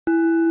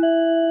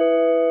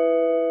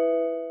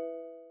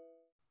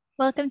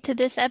Welcome to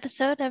this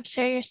episode of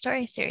Share Your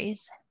Story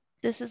series.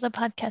 This is a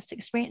podcast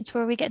experience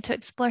where we get to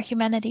explore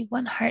humanity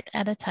one heart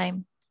at a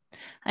time.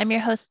 I'm your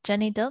host,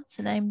 Jenny Diltz,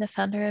 and I'm the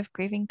founder of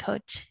Grieving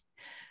Coach,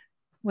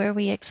 where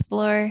we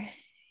explore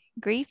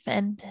grief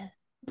and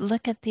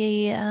look at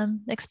the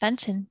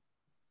expansion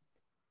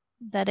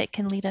that it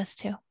can lead us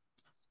to.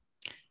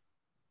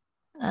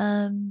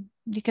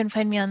 You can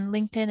find me on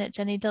LinkedIn at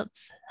Jenny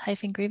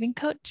Diltz-Grieving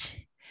Coach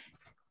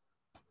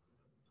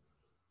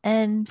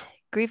and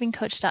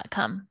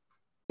grievingcoach.com.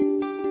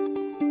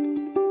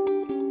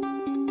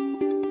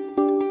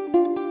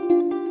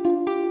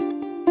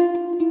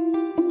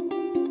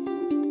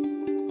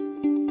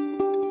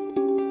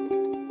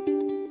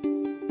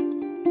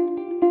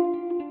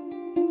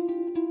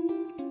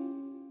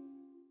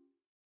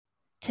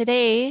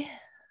 Today,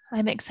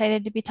 I'm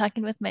excited to be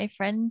talking with my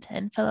friend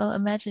and fellow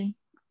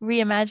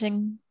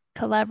Reimagine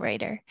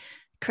collaborator,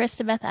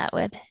 Kristabeth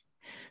Atwood,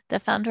 the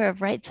founder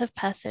of Rites of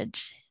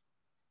Passage.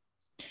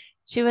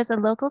 She was a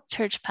local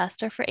church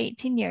pastor for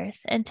 18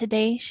 years, and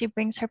today she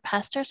brings her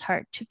pastor's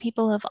heart to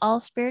people of all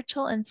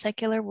spiritual and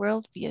secular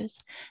worldviews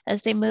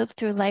as they move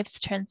through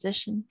life's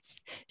transitions.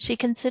 She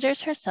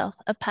considers herself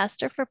a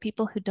pastor for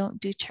people who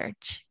don't do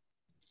church.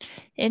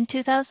 In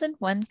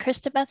 2001,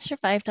 Kristabeth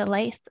survived a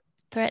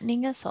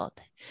life-threatening assault.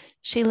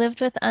 She lived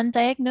with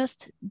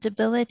undiagnosed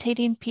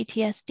debilitating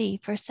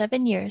PTSD for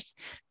 7 years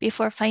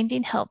before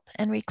finding help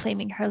and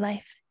reclaiming her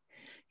life.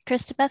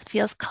 Kristabeth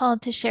feels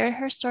called to share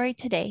her story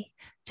today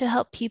to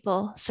help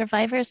people,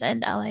 survivors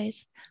and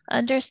allies,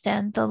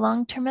 understand the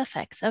long-term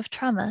effects of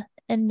trauma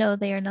and know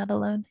they are not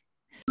alone.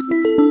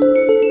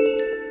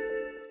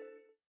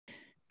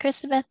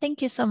 Kristabeth,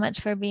 thank you so much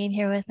for being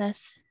here with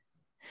us.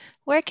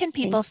 Where can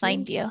people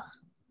find you?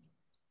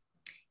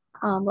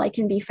 I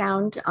can be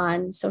found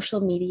on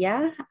social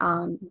media.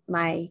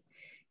 My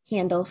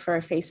handle for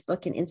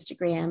Facebook and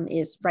Instagram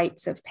is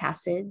Rites of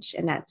Passage,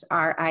 and that's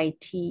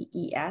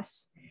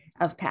RITES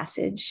of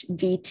Passage,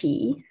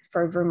 VT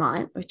for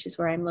Vermont, which is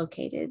where I'm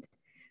located.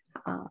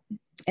 And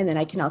then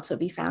I can also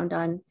be found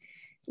on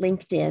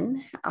LinkedIn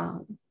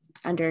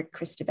under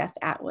Kristabeth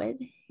Atwood.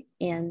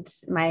 And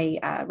my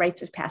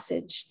Rites of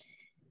Passage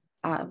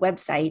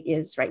website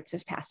is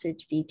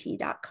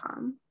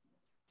ritesofpassagevt.com.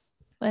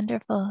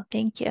 Wonderful,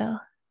 thank you.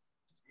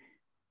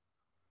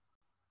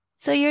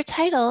 So your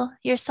title,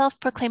 your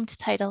self-proclaimed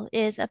title,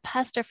 is a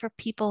pastor for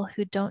people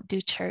who don't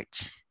do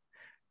church.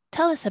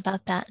 Tell us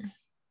about that.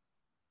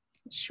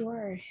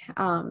 Sure.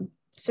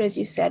 So as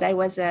you said, I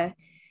was a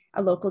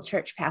local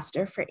church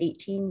pastor for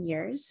 18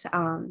 years.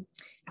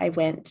 I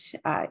went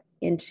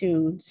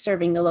into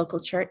serving the local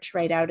church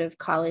right out of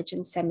college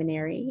and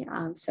seminary.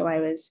 So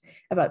I was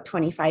about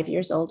 25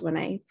 years old when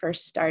I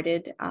first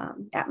started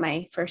at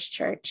my first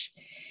church.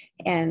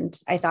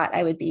 And I thought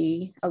I would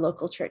be a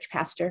local church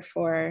pastor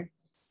for,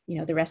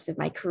 the rest of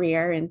my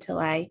career until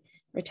I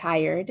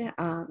retired.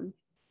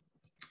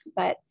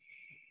 But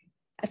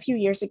a few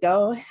years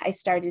ago, I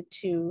started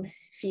to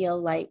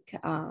feel like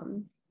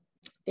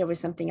there was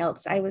something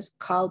else I was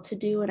called to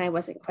do, and I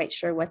wasn't quite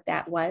sure what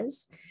that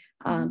was.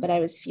 But I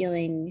was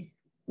feeling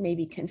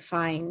maybe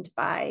confined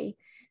by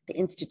the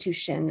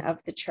institution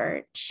of the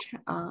church.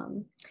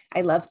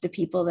 I loved the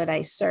people that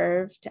I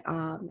served,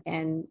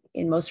 and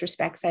in most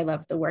respects, I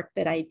loved the work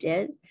that I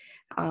did.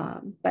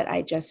 But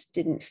I just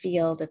didn't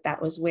feel that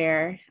that was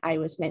where I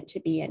was meant to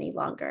be any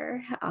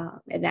longer.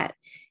 And that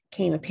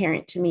came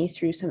apparent to me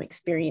through some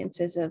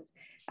experiences of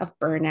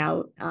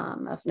burnout,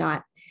 of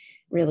not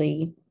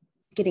really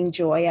getting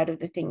joy out of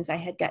the things I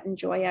had gotten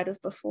joy out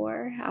of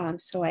before.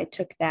 So I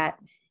took that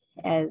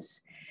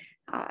as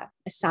a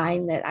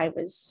sign that I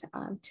was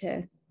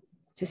to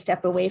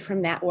step away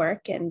from that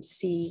work and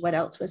see what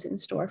else was in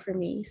store for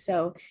me.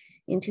 So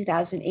in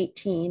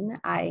 2018,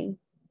 I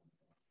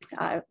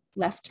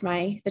left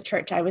the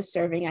church I was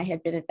serving. I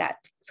had been at that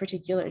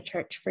particular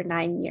church for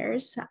 9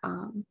 years.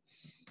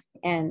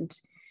 And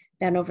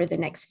then over the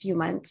next few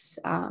months,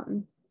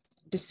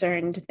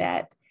 discerned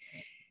that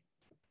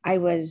I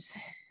was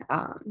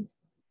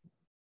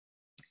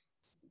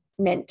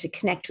meant to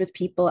connect with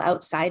people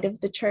outside of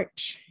the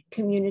church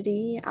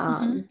community,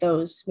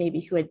 those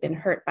maybe who had been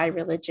hurt by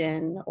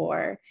religion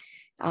or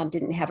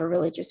didn't have a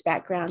religious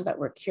background, but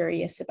were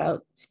curious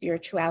about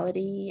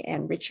spirituality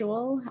and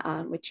ritual,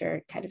 which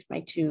are kind of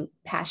my two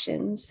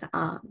passions.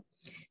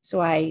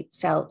 So I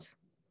felt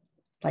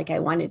like I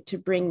wanted to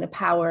bring the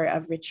power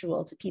of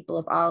ritual to people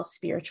of all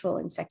spiritual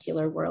and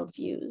secular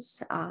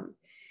worldviews.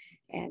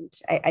 And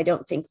I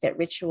don't think that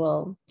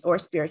ritual or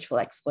spiritual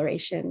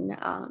exploration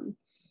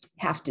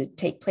have to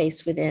take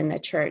place within a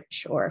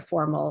church or a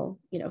formal,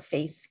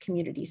 faith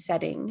community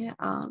setting.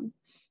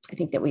 I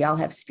think that we all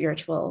have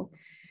spiritual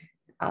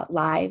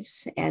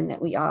lives and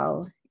that we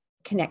all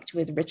connect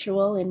with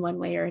ritual in one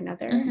way or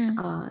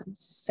another.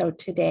 So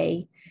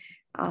today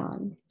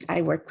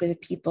I work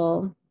with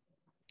people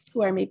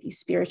who are maybe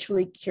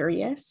spiritually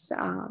curious,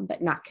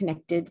 but not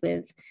connected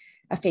with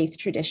a faith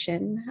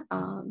tradition.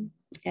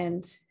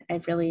 And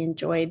I've really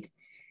enjoyed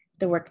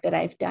the work that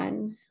I've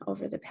done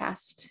over the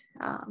past,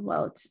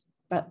 it's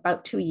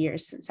about 2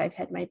 years since I've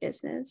had my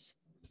business.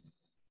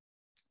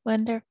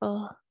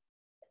 Wonderful.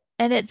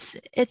 And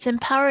it's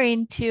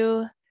empowering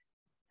to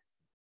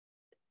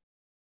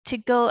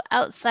go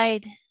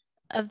outside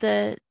of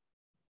the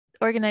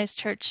organized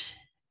church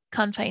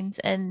confines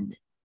and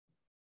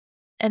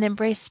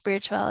embrace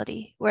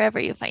spirituality wherever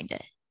you find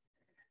it.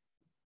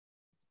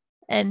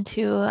 And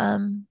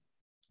to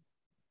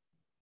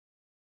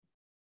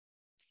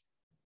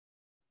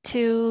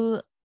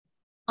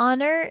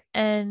honor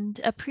and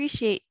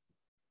appreciate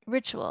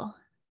ritual.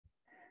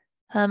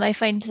 I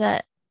find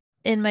that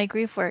in my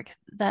grief work,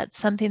 that's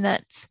something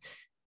that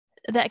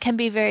can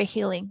be very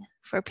healing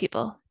for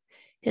people,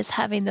 is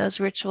having those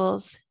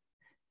rituals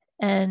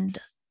and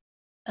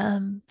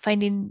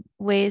finding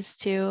ways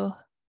to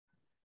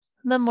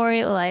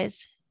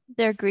memorialize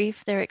their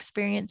grief, their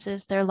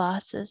experiences, their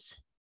losses.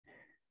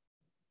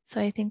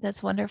 So I think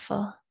that's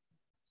wonderful.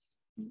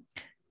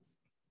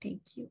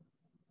 Thank you.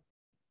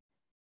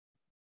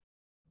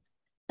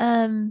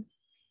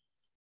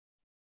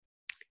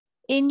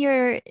 In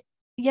your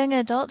young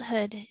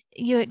adulthood,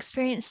 you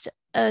experienced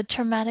a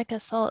traumatic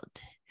assault.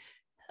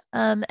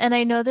 And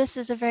I know this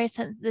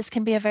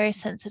can be a very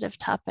sensitive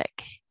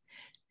topic.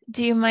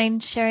 Do you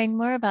mind sharing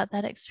more about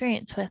that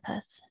experience with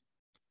us?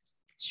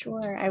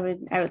 Sure, I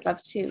would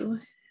love to.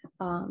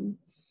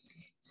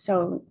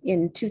 So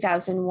in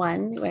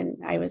 2001, when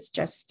I was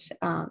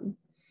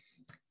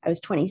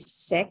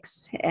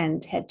 26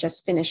 and had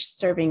just finished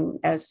serving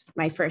as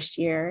my first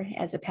year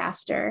as a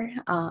pastor,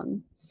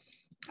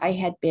 I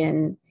had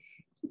been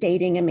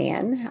dating a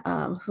man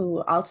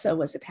who also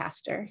was a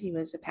pastor. He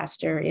was a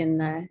pastor in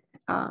the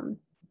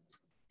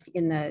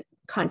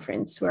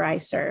conference where I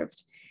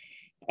served.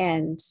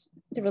 And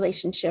the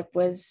relationship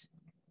was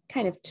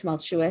kind of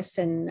tumultuous,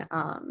 and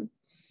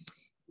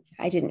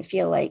I didn't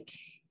feel like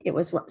it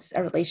was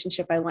a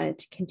relationship I wanted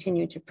to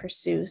continue to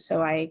pursue.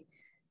 So I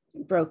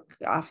broke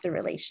off the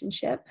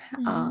relationship.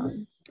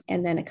 Mm-hmm.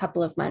 And then a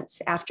couple of months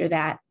after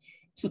that,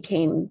 he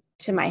came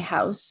to my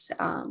house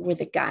with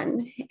a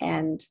gun,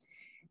 and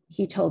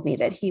he told me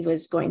that he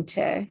was going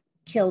to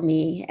kill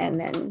me and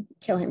then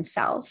kill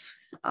himself.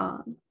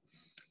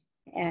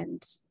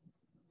 And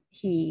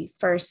he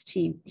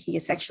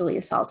sexually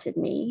assaulted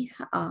me.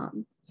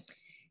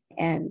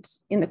 And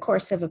in the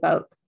course of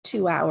about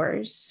 2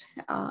 hours,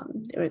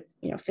 there was,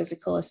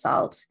 physical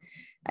assault.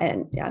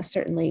 And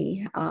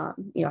certainly,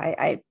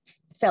 I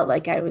felt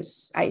like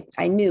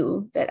I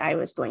knew that I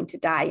was going to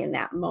die in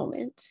that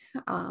moment.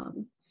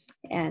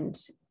 And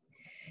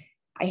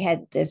I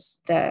had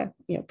the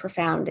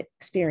profound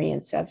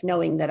experience of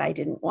knowing that I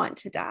didn't want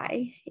to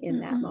die in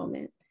Mm-hmm. that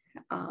moment.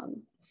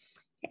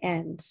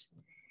 And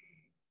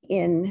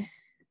in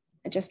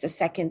just a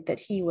second that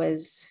he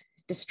was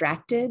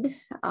distracted,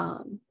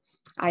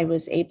 I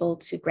was able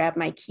to grab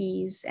my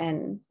keys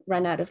and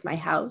run out of my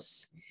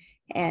house,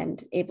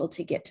 and able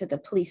to get to the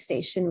police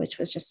station, which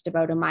was just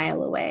about a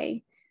mile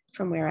away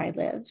from where I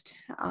lived.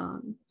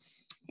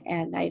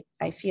 And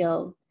I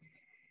feel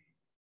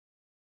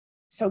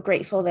so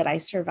grateful that I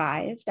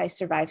survived. I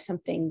survived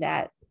something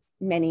that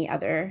many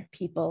other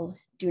people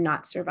do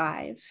not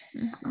survive.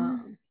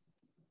 Mm-hmm.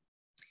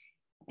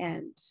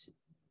 And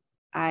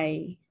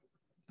I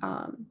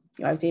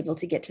was able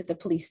to get to the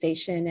police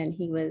station, and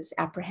he was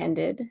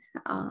apprehended.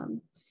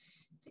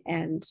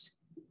 And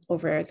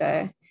over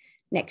the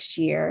next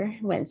year,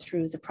 went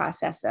through the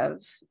process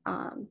of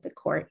the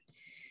court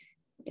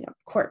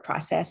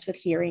process with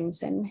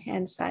hearings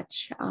and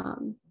such.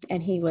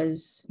 And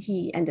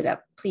he ended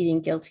up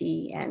pleading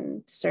guilty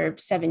and served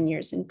 7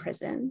 years in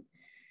prison.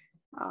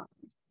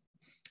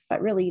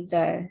 But really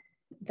the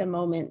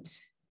moment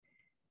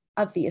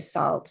of the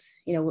assault,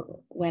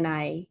 when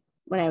I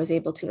was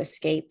able to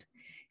escape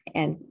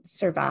and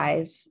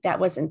survive, that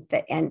wasn't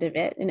the end of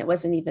it. And it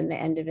wasn't even the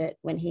end of it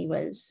when he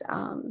was,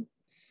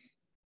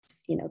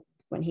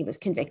 when he was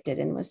convicted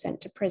and was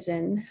sent to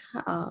prison.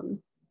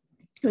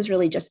 It was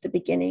really just the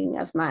beginning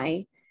of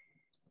my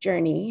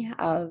journey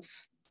of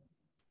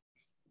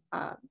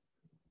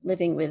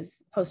living with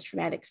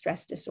post-traumatic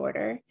stress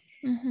disorder.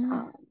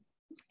 Mm-hmm.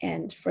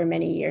 And for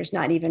many years,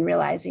 not even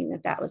realizing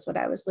that that was what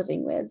I was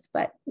living with,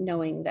 but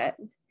knowing that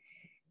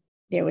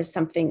there was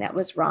something that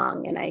was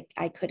wrong and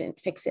I couldn't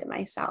fix it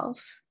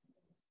myself.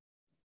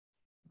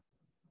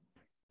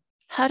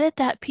 How did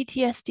that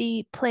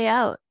PTSD play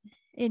out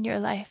in your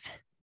life?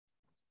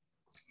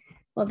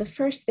 Well, the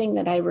first thing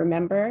that I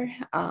remember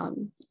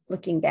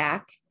looking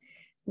back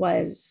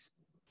was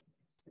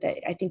that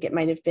I think it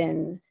might have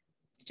been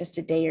just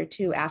a day or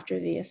two after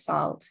the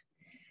assault.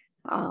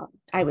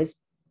 I was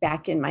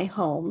back in my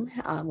home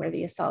where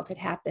the assault had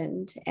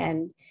happened,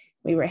 and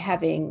we were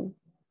having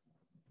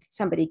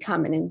somebody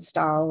come and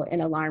install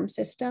an alarm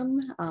system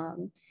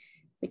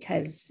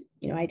because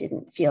I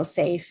didn't feel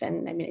safe,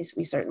 and I mean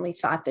we certainly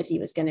thought that he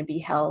was going to be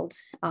held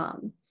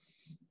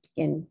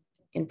in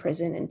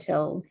prison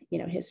until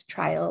his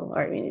trial,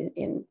 or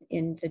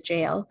in the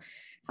jail,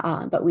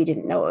 but we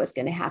didn't know what was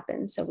going to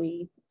happen. So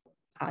we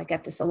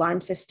got this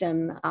alarm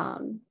system,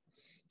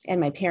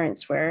 and my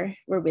parents were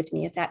with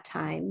me at that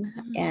time,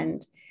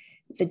 and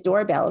the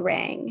doorbell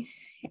rang,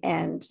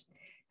 and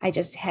I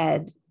just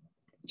had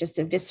just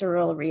a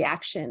visceral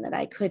reaction that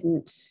I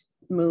couldn't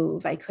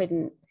move. I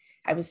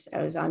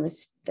was on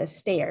the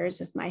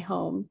stairs of my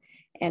home,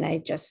 and I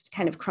just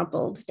kind of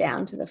crumpled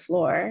down to the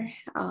floor.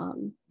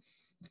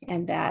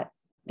 And that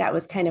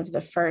was kind of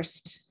the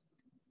first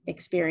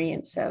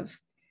experience of,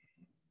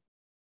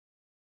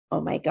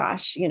 oh my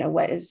gosh,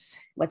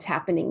 what's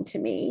happening to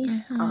me?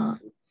 Mm-hmm.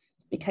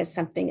 Because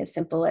something as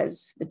simple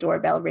as the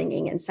doorbell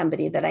ringing, and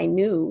somebody that I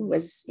knew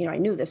was, I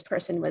knew this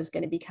person was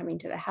going to be coming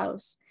to the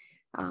house,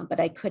 but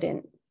I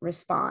couldn't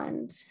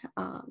respond.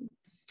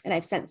 And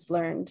I've since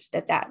learned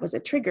that was a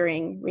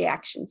triggering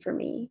reaction for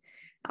me.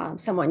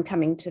 Someone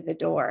coming to the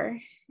door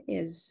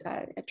is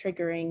a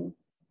triggering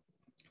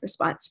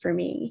response for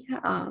me.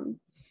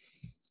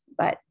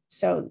 But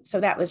so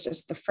that was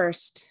just the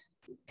first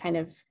kind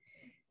of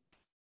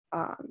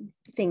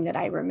thing that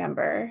I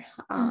remember.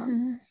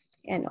 Mm-hmm.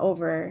 And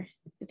over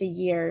the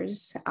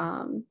years,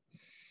 I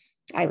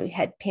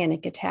had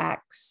panic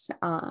attacks.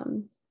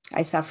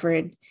 I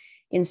suffered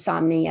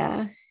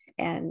insomnia,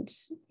 and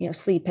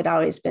sleep had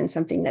always been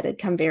something that had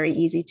come very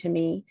easy to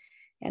me.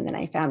 And then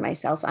I found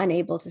myself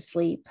unable to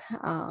sleep,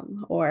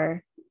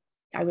 or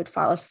I would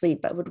fall asleep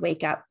but would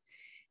wake up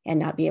and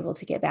not be able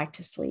to get back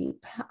to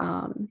sleep.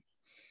 I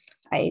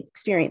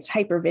experienced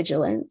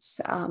hypervigilance.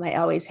 I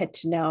always had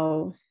to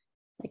know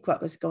like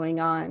what was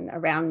going on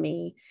around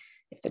me.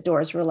 If the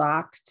doors were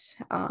locked,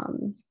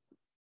 I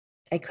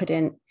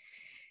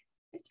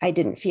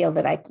didn't feel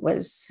that I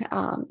was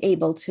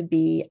able to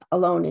be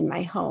alone in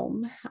my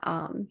home.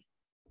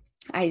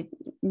 I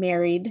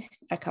married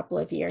a couple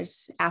of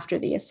years after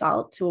the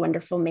assault to a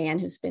wonderful man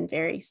who's been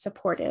very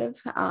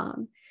supportive.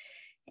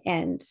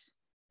 And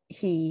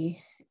he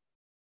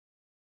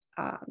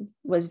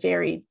was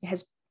very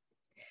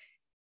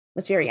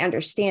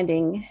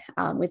understanding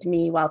with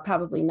me, while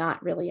probably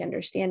not really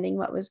understanding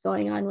what was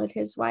going on with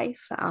his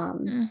wife.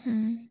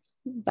 Mm-hmm.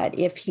 But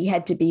if he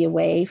had to be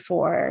away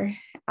for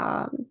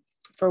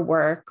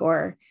work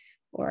or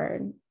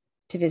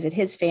to visit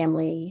his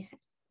family,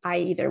 I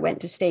either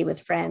went to stay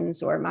with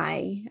friends, or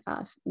my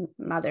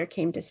mother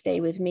came to stay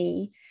with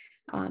me,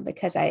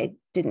 because I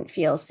didn't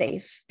feel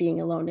safe being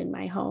alone in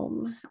my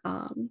home.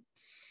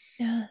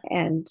 Yeah.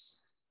 And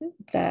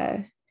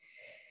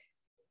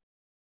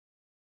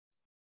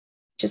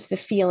just the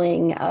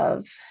feeling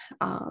of,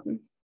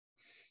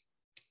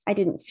 I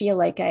didn't feel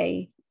like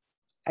I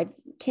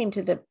came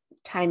to the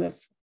time of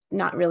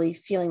not really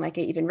feeling like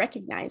I even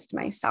recognized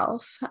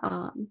myself,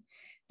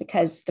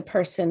 because the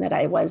person that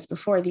I was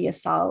before the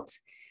assault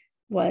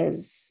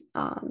was,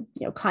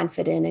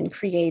 confident and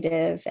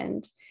creative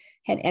and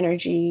had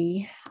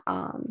energy.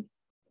 And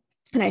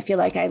I feel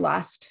like I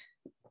lost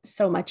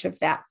so much of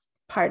that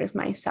part of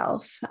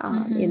myself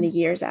in the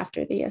years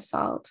after the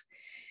assault.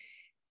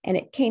 And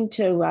it came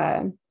to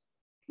a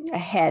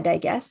head, I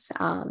guess,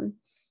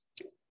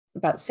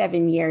 about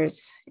 7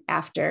 years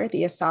after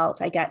the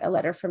assault. I got a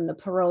letter from the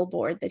parole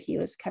board that he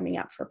was coming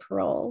up for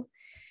parole.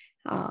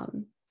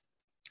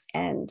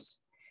 And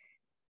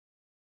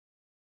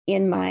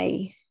in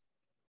my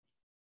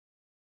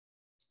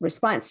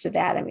response to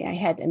that, I mean, I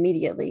had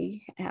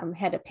immediately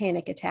had a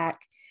panic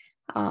attack,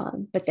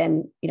 but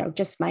then,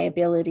 just my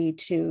ability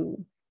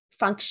to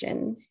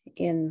function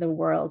in the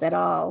world at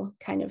all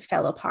kind of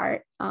fell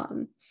apart.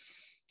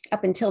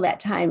 Up until that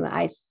time,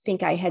 I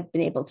think I had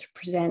been able to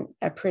present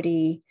a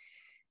pretty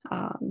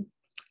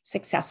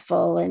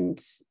successful and,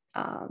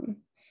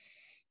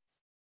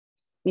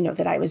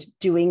 that I was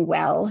doing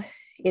well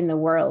in the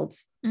world,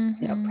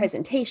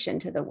 presentation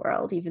to the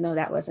world, even though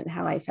that wasn't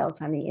how I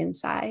felt on the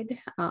inside.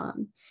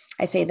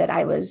 I say that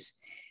I was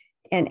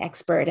an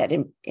expert at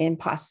an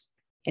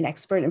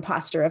expert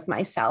imposter of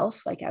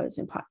myself, like I was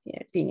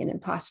being an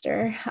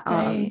imposter.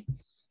 Right.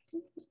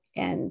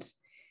 And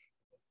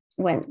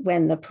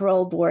when the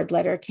parole board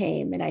letter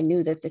came, and I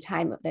knew that the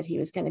time that he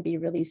was going to be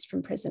released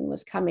from prison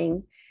was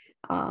coming,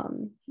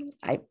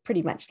 I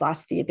pretty much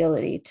lost the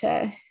ability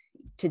to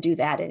do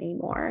that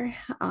anymore.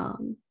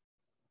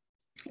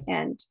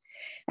 And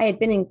I had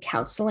been in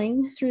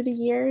counseling through the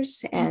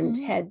years and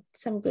had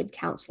some good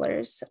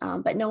counselors,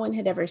 but no one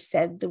had ever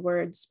said the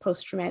words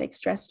post-traumatic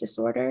stress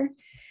disorder.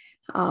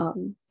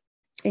 And,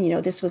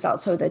 this was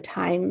also the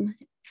time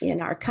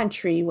in our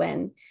country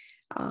when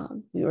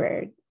we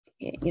were,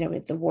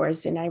 with the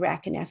wars in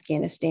Iraq and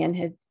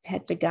Afghanistan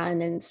had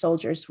begun, and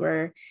soldiers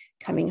were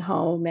coming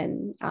home,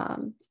 and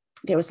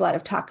there was a lot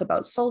of talk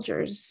about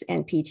soldiers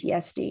and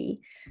PTSD,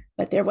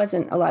 but there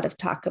wasn't a lot of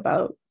talk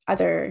about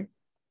other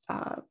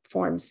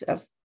forms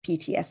of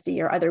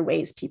PTSD or other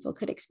ways people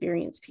could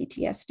experience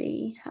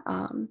PTSD.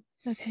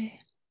 Okay.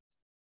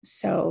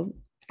 So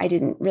I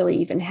didn't really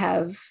even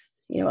have,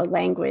 a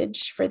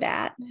language for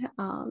that,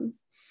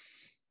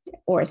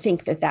 or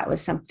think that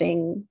was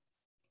something,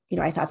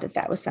 I thought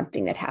that was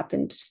something that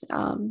happened,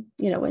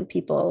 when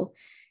people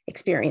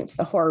experience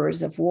the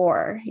horrors of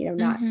war,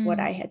 not what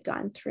I had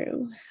gone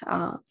through.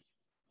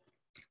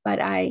 But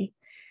I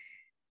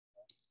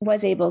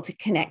was able to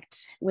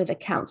connect with a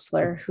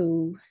counselor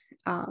who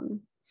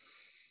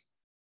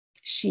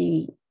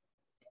she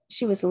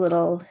was a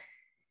little,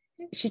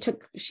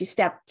 she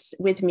stepped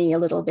with me a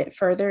little bit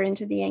further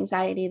into the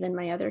anxiety than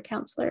my other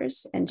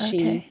counselors. And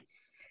she,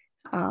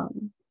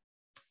 Okay.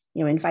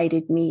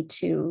 invited me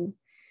to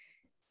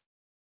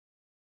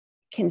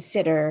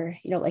consider,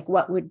 like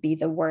what would be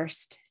the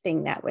worst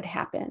thing that would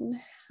happen.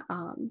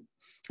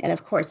 And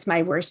of course,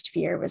 my worst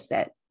fear was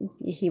that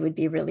he would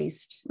be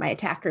released, my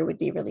attacker would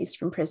be released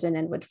from prison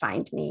and would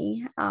find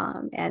me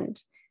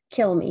and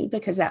kill me,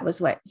 because that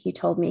was what he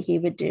told me he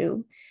would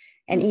do.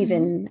 And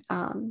even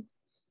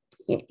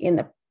in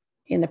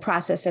the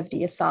process of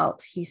the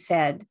assault, he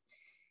said,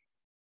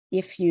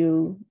 if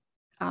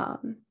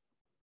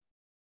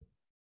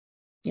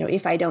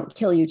if I don't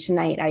kill you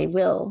tonight, I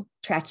will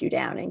track you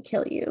down and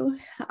kill you.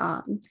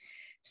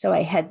 So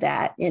I had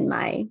that in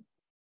my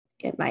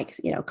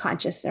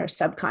conscious or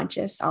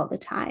subconscious all the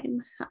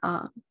time.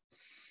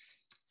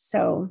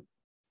 So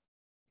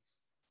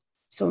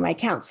my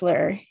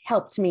counselor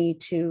helped me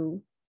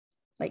to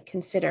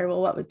consider,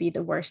 well, what would be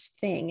the worst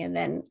thing? And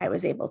then I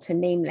was able to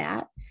name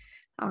that.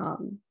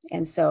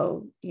 And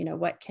so,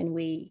 what can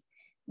we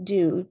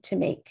do to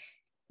make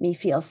me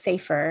feel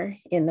safer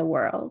in the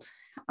world?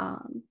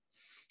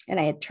 And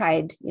I had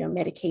tried,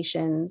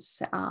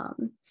 medications. I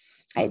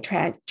had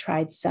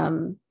tried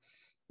some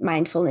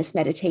mindfulness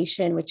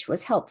meditation, which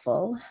was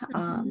helpful.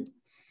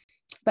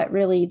 But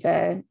really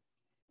the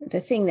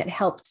thing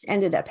that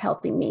ended up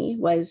helping me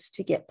was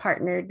to get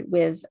partnered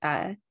with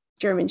a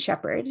German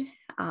Shepherd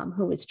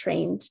who was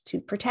trained to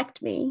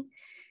protect me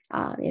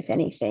if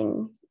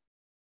anything,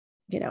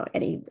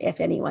 if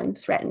anyone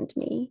threatened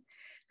me.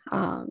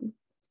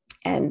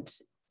 And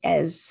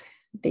as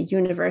the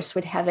universe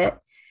would have it,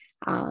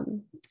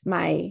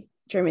 my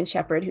German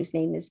Shepherd, whose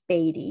name is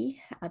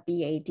Bady,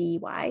 Bady,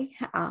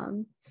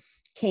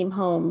 came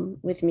home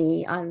with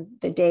me on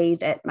the day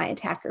that my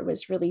attacker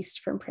was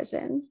released from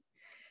prison.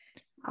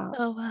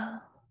 Oh, wow.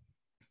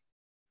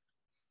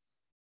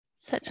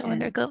 Such a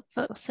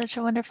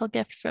wonderful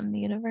gift from the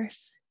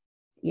universe.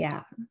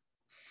 Yeah.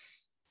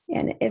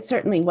 And it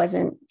certainly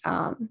wasn't,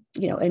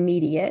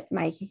 immediate.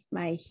 My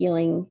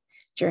healing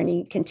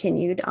journey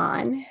continued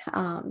on.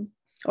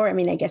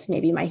 I guess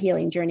maybe my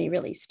healing journey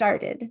really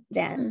started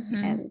then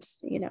and,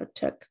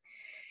 took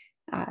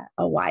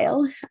a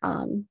while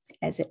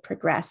as it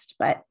progressed.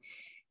 But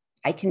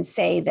I can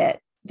say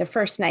that the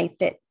first night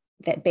that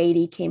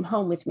Beatty came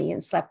home with me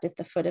and slept at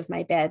the foot of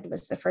my bed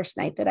was the first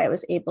night that I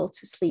was able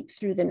to sleep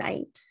through the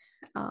night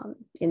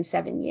in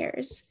 7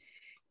 years.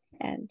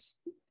 And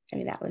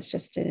that was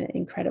just an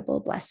incredible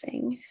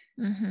blessing.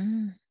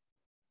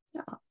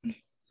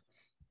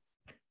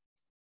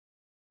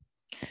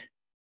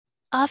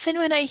 Often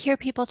when I hear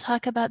people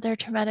talk about their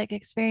traumatic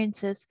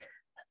experiences,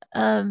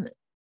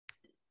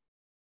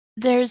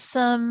 there's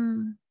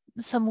some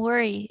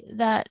worry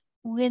that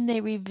when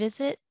they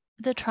revisit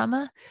the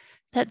trauma,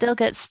 that they'll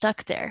get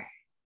stuck there.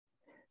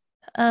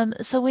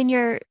 So when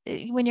your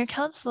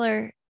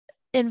counselor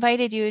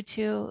invited you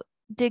to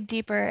dig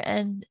deeper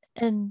and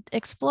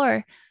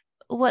explore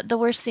what the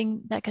worst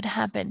thing that could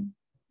happen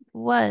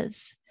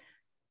was,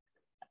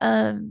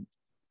 how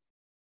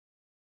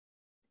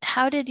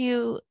did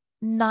you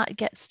not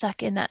get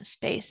stuck in that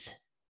space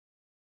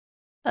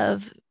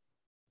of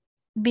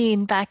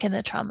being back in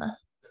the trauma?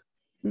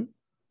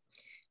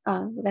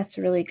 That's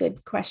a really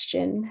good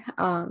question.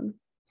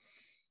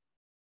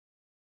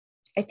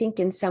 I think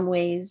in some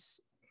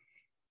ways,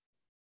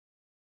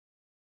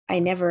 I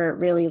never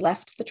really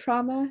left the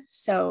trauma.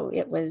 So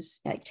it was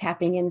like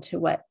tapping into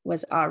what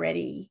was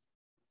already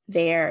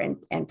there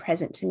and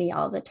present to me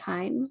all the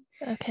time.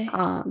 Okay.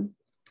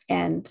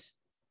 And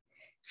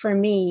for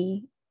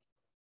me,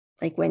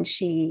 like when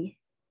she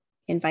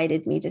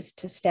invited me to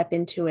step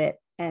into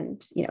it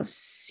and,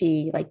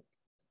 see like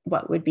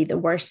what would be the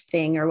worst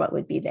thing or what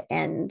would be the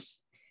end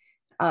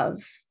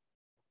of,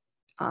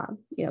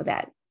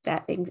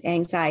 that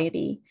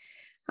anxiety.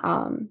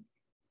 And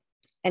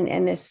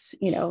this,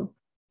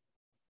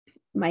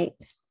 might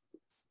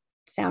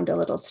sound a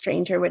little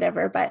strange or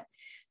whatever, but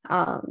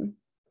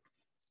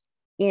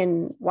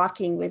in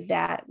walking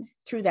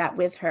through that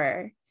with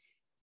her,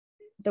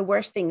 the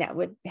worst thing that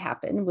would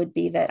happen would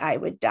be that I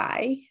would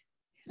die.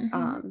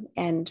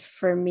 And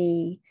for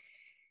me,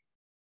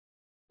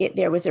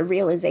 there was a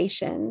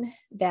realization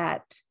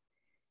that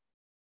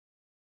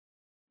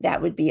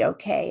would be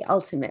okay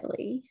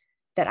ultimately,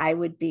 that I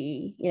would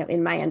be,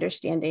 in my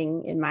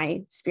understanding, in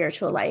my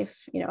spiritual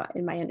life,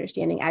 in my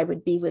understanding, I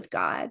would be with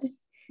God.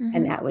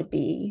 And that would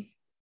be,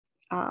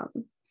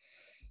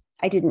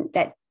 didn't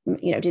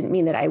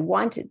mean that I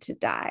wanted to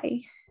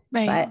die,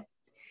 right.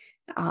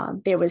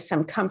 But there was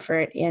some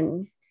comfort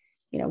in,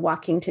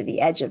 walking to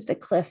the edge of the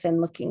cliff and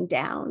looking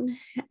down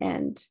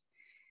and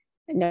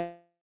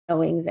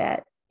knowing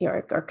that,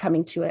 or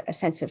coming to a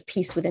sense of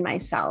peace within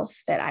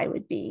myself, that I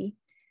would be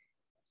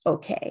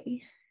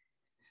okay.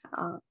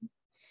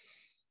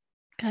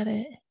 Got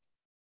it.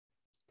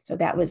 So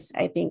that was,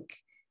 I think,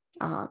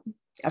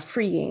 a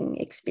freeing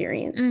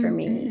experience for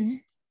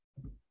me.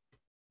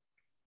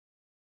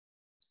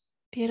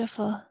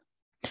 Beautiful.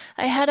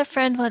 I had a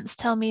friend once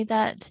tell me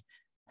that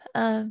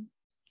um,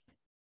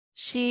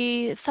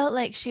 she felt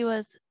like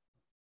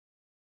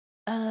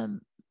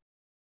um,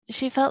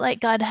 she felt like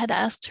God had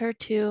asked her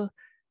to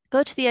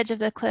go to the edge of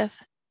the cliff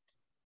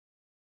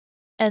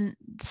and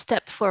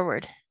step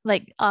forward,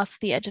 like off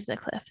the edge of the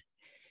cliff.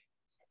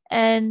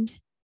 And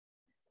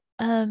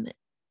um,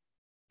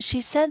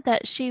 she said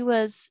that she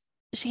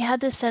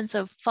had this sense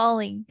of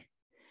falling.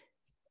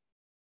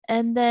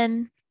 And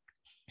then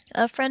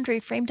a friend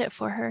reframed it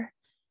for her,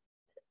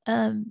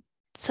 um,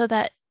 so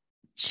that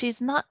she's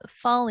not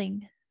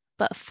falling,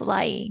 but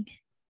flying.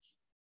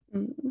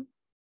 Mm-hmm.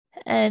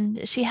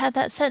 And she had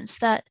that sense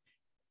that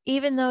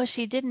even though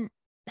she didn't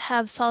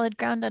have solid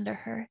ground under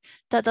her,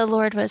 that the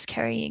Lord was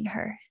carrying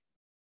her.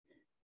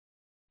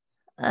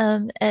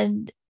 Um,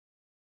 and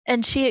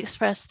and she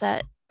expressed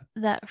that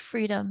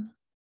freedom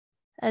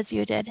as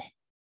you did.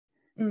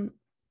 Mm.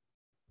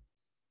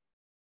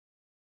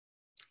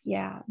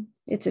 Yeah,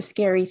 it's a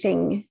scary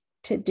thing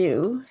to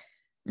do.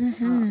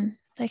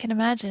 I can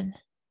imagine.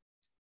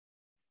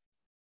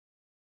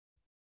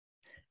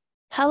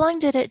 How long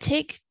did it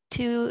take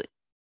to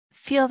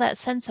feel that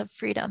sense of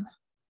freedom?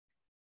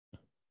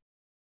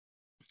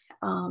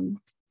 Um,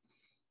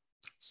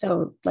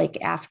 so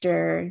like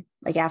after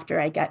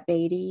I got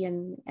Beatty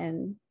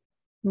and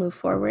move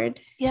forward.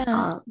 Yeah.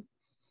 Um,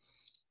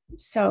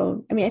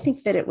 so I mean, I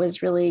think that it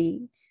was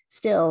really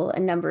still a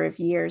number of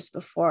years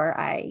before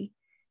I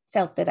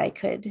felt that I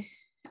could,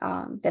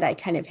 that I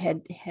kind of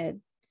had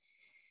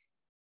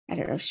I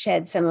don't know,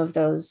 shed some of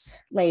those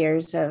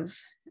layers of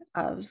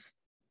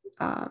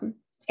um,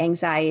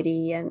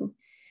 anxiety, and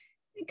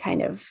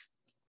kind of,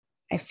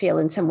 I feel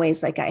in some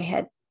ways like I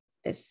had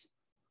this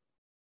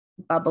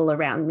bubble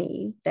around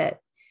me that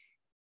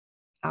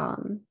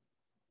um,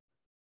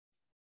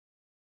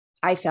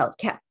 I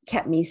felt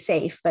kept me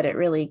safe, but it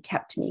really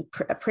kept me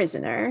a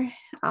prisoner.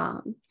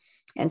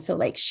 And so,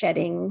 like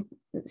shedding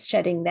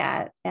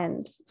that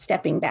and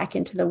stepping back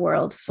into the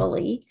world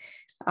fully,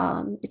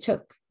 it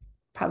took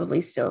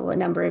probably still a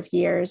number of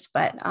years.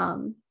 But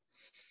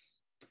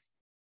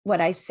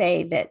what I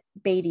say that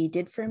Beatty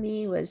did for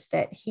me was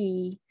that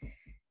he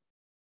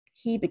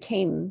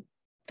became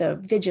the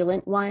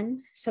vigilant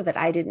one, so that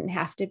I didn't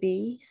have to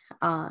be.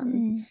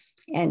 Mm.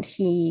 And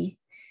he,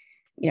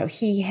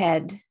 he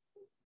had,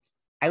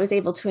 I was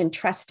able to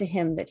entrust to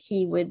him that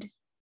he would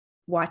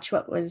watch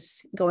what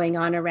was going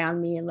on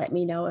around me and let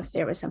me know if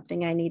there was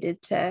something I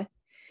needed to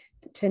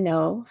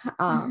know.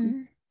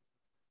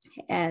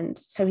 And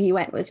so he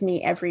went with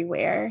me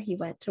everywhere. He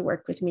went to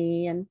work with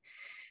me, and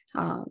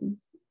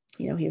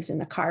he was in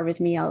the car with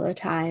me all the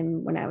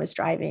time when I was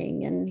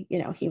driving, and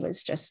he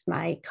was just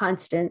my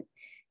constant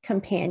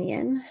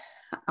companion.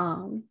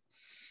 And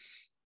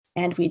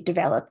we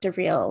developed a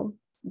real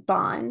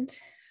bond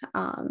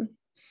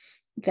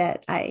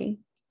that I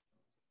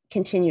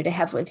continue to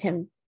have with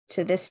him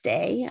to this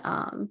day.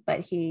 But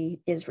he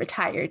is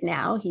retired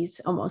now.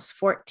 He's almost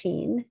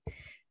 14.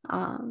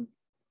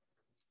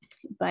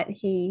 But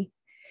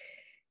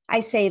I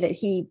say that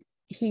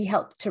he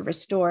helped to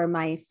restore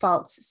my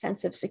false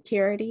sense of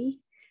security,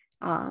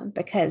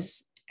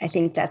 because I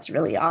think that's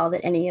really all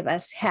that any of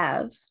us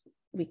have.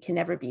 We can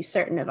never be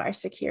certain of our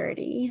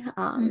security.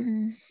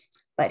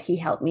 But he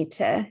helped me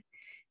to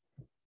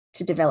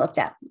develop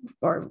that,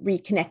 or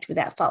reconnect with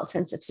that false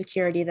sense of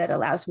security that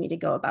allows me to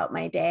go about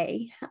my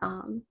day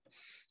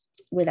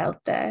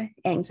without the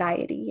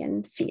anxiety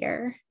and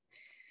fear.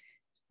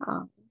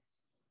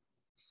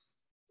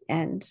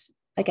 And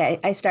like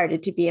I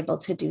started to be able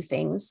to do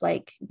things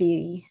like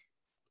be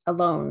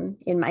alone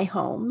in my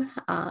home.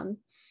 And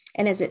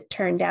as it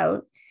turned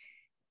out,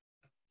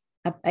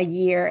 a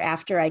year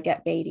after I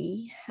got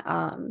Beatty,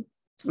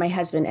 my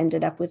husband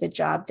ended up with a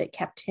job that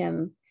kept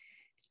him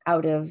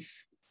out of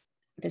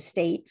the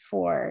state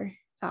for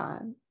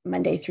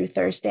Monday through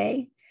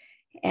Thursday.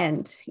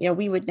 And,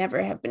 we would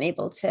never have been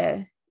able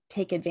to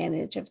take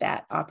advantage of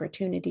that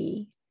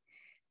opportunity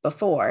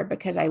before,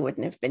 because I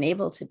wouldn't have been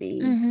able to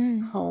be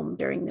home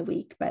during the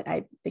week. But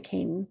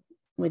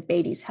with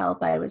Beatty's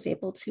help, I was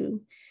able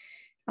to,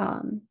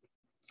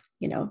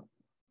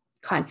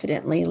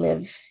 confidently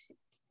live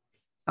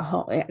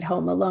at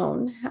home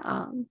alone.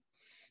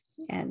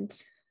 And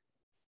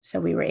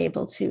so we were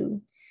able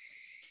to,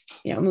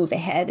 move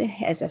ahead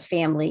as a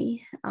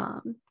family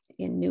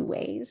in new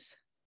ways.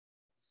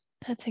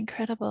 That's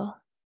incredible.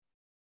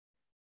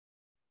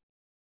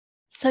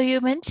 So you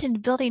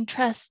mentioned building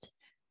trust.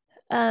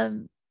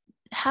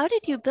 How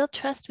did you build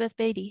trust with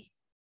Beatty?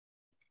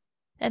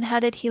 And how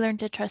did he learn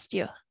to trust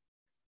you?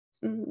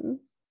 Mm-hmm.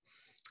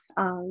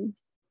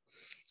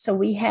 So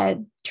we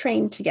had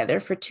trained together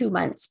for 2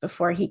 months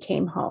before he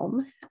came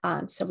home.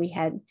 So we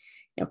had,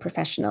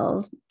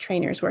 professional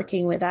trainers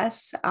working with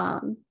us.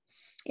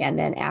 And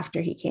then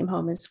after he came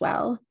home as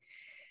well.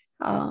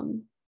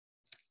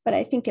 But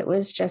I think it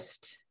was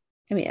just,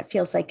 it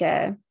feels like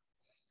a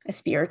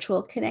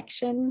spiritual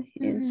connection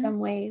in some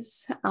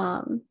ways,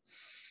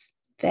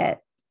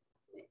 that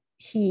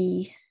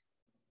it's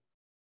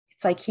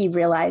like he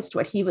realized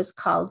what he was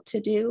called to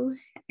do.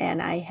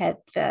 And I had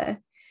the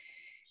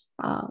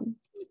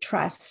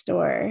trust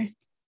or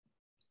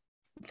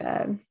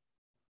the,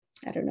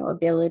 I don't know,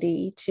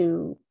 ability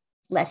to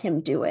let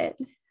him do it.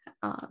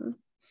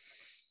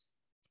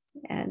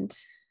 And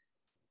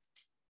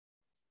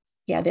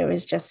yeah, there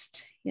was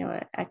just,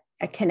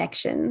 a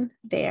connection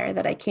there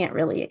that I can't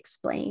really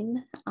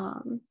explain.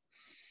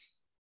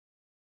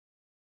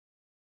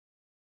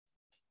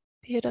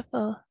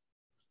 Beautiful.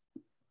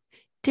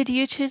 Did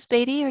you choose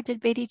Beatty or did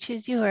Beatty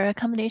choose you, or a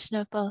combination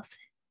of both?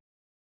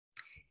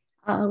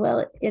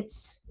 Well,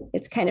 it's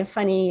kind of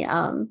funny.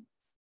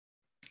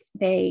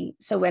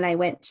 So when I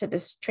went to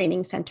this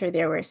training center,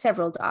 there were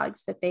several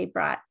dogs that they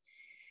brought.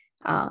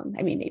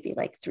 Maybe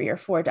like 3 or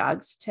 4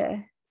 dogs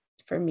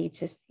for me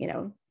to,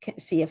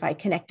 see if I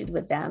connected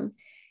with them.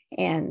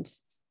 And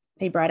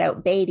they brought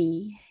out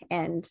Beatty,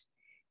 and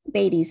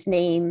Beatty's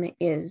name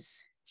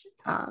is,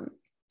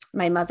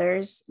 my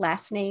mother's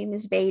last name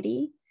is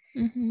Beatty.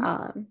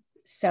 Mm-hmm.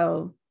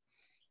 So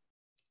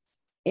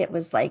it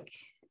was like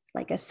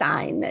a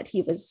sign that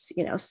he was,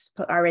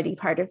 already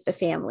part of the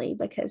family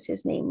because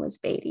his name was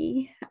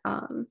Beatty.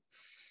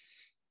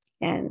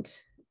 And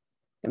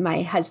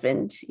my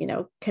husband,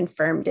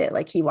 confirmed it.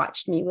 Like, he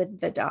watched me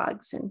with the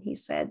dogs and he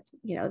said,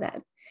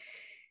 that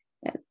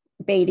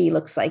Beatty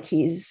looks like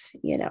he's,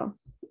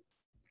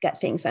 got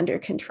things under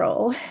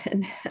control.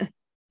 And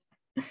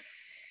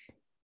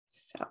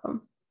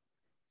so.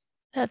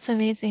 That's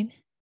amazing.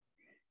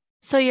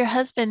 So your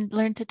husband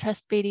learned to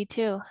trust Beatty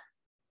too.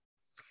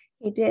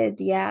 He did,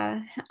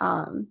 yeah.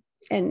 And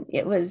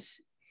it was,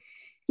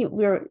 he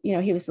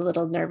was a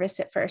little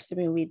nervous at first. I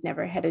mean, we'd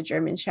never had a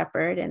German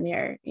Shepherd, and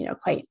they're,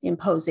 quite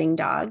imposing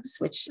dogs,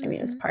 which, Mm-hmm.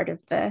 was part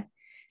of the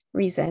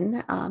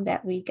reason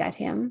that we got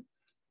him.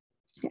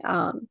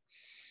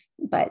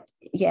 But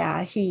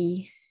yeah,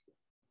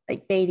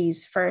 like,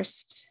 Beatty's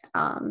first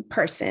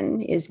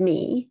person is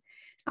me.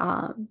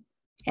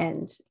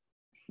 And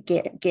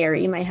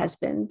Gary, my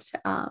husband,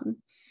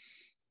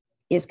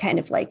 is kind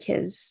of like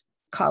his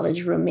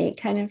college roommate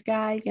kind of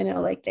guy,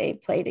 like they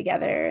play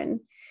together and,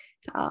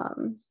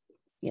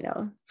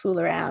 fool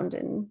around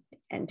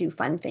and do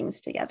fun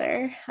things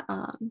together.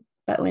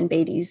 But when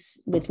Beatty's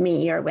with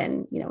me, or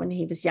when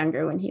he was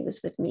younger, when he was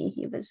with me,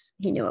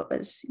 he knew it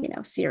was,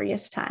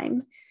 serious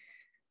time.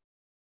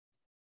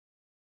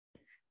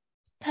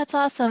 That's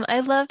awesome. I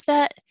love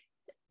that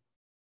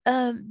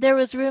there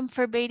was room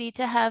for Beatty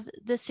to have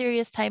the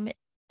serious time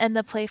and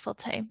the playful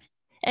time,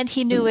 and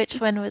he knew which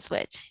one was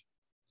which.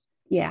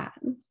 Yeah.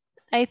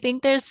 I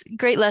think there's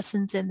great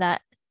lessons in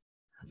that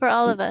for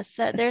all of us,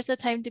 that there's a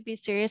time to be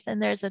serious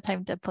and there's a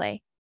time to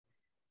play.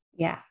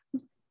 Yeah.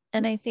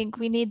 And I think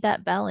we need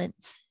that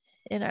balance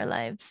in our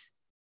lives.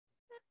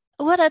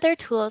 What other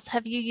tools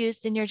have you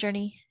used in your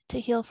journey to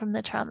heal from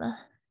the trauma?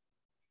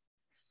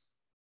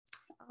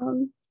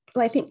 Well,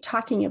 I think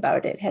talking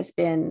about it has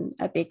been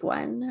a big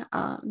one.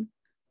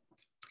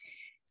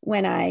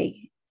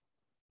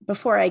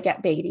 Before I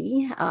got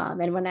Beatty,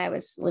 and when I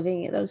was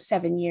living those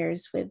 7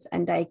 years with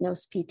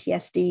undiagnosed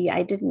PTSD,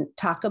 I didn't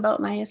talk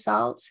about my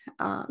assault.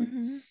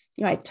 Mm-hmm.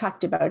 I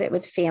talked about it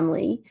with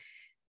family,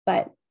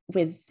 but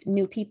with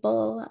new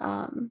people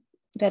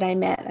that I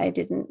met, I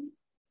didn't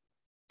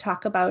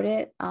talk about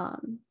it.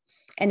 And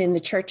in the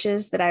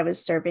churches that I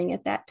was serving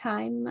at that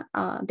time,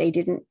 they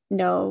didn't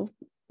know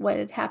what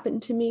had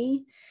happened to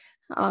me.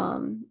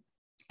 And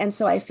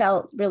so I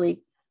felt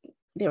really,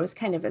 there was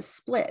kind of a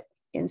split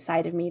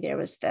inside of me. There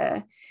was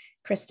the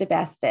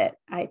Kristabeth that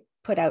I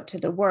put out to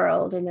the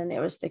world, and then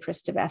there was the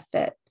Kristabeth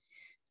that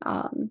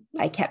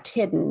I kept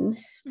hidden,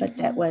 but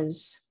Mm-hmm.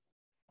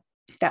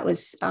 that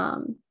was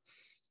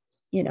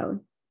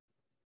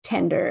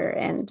tender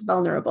and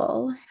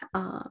vulnerable,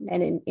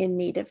 and in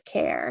need of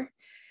care.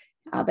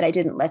 But I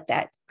didn't let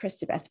that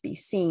Kristabeth be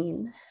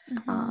seen.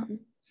 Mm-hmm.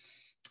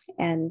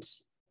 And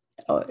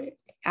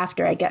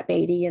after I got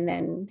Beatty, and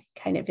then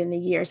kind of in the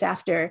years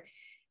after,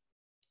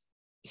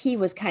 he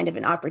was kind of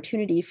an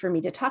opportunity for me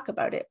to talk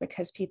about it,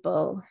 because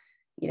people,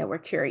 were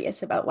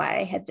curious about why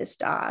I had this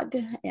dog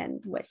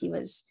and what he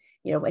was,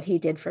 what he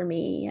did for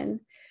me. And,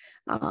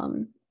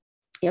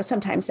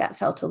 sometimes that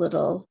felt a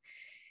little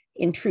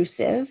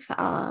intrusive.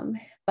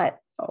 But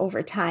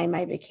over time,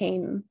 I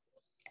became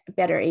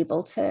better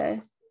able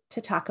to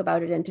talk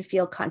about it and to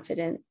feel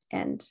confident,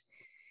 and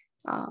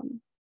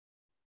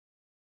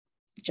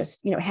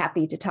just,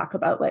 happy to talk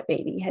about what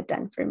Beatty had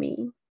done for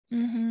me.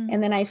 Mm-hmm.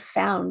 And then I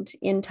found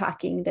in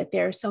talking that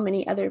there are so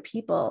many other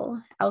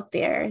people out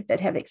there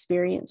that have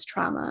experienced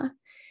trauma,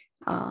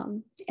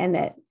 and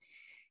that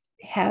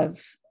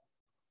have,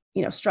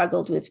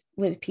 struggled with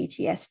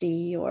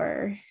PTSD,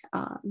 or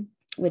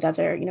with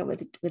other,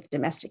 with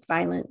domestic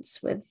violence,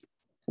 with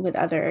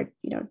other,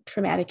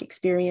 traumatic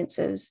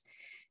experiences,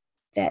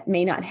 that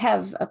may not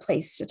have a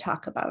place to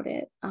talk about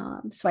it.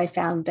 So I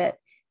found that,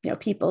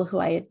 people who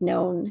I had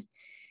known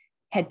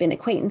had been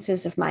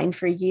acquaintances of mine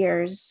for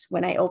years,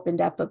 when I opened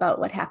up about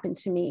what happened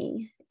to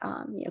me,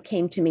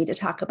 came to me to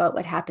talk about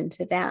what happened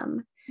to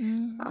them.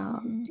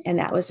 Mm-hmm. And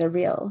that was a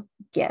real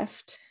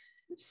gift.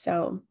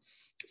 So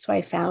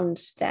I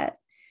found that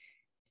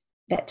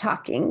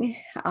talking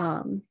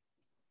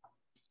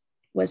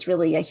was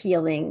really a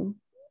healing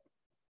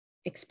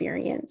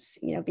experience.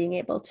 Being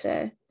able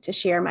to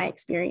share my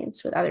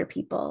experience with other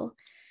people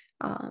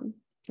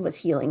was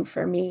healing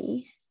for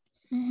me.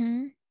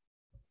 Mm-hmm.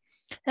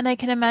 And I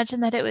can imagine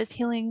that it was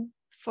healing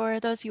for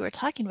those you were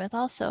talking with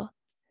also,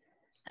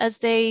 as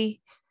they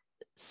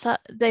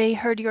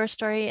heard your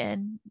story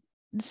and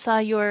saw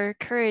your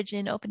courage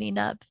in opening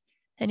up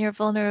and your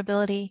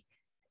vulnerability,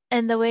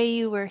 and the way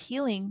you were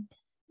healing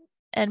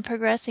and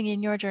progressing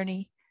in your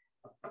journey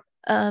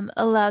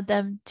allowed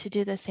them to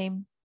do the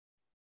same.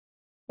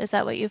 Is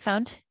that what you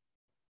found?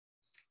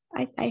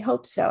 I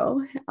hope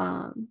so.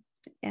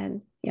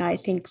 And I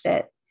think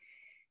that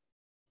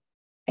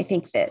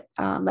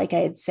like I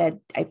had said,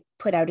 I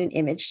put out an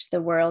image to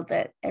the world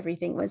that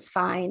everything was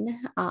fine.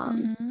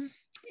 Mm-hmm.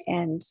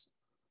 And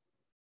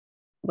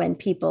when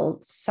people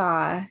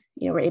saw,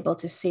 were able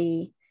to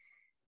see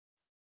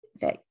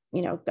that,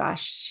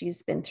 gosh,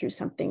 she's been through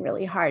something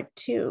really hard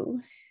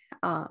too.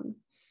 I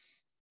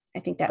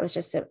think that was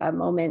just a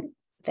moment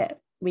that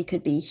we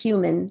could be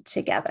human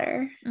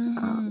together.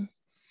 Mm-hmm.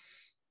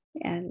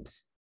 And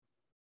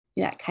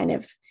that kind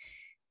of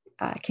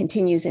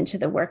continues into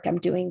the work I'm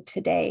doing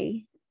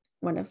today.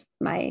 One of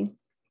my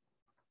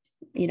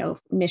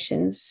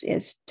missions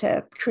is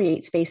to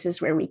create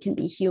spaces where we can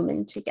be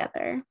human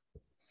together.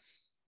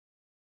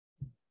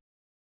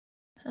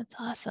 That's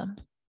awesome.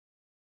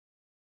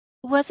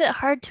 Was it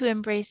hard to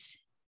embrace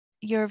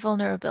your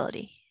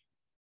vulnerability?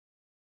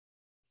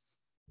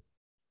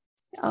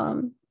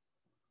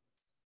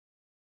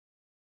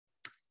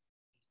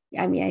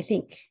 I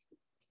think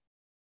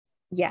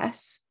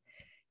yes.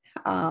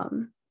 I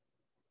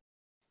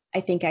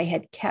think I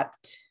had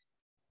kept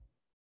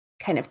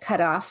kind of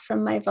cut off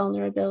from my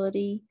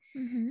vulnerability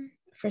Mm-hmm.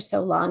 for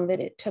so long that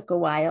it took a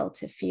while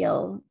to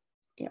feel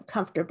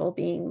comfortable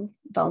being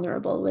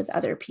vulnerable with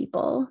other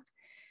people,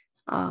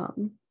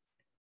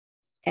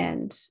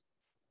 and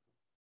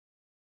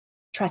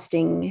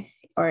trusting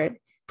or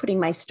putting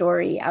my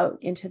story out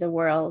into the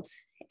world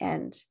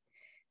and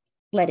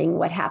letting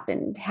what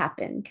happened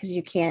happen, because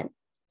you can't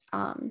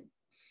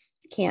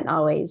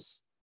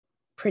always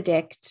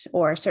predict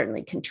or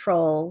certainly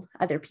control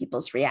other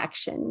people's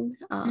reaction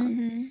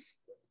Mm-hmm.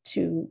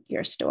 to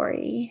your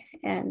story.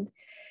 And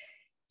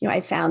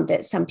I found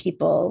that some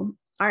people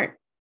aren't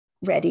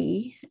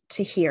ready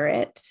to hear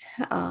it,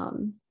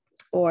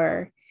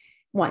 or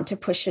want to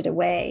push it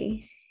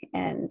away,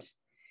 and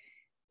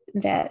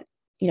that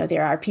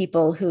there are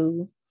people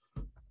who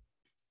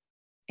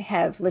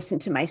have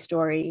listened to my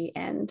story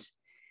and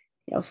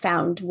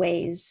found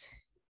ways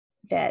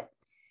that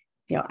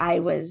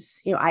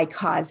I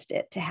caused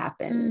it to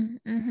happen,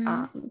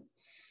 Mm-hmm.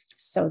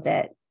 so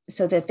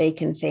that they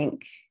can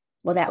think,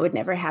 well, that would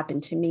never happen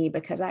to me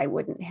because I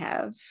wouldn't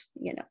have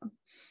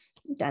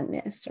done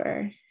this,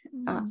 or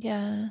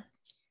Yeah.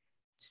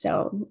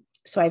 so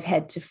I've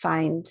had to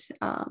find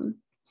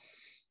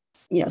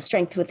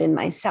strength within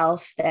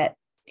myself that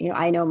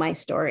I know my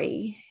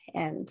story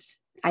and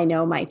I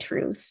know my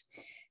truth,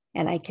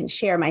 and I can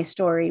share my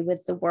story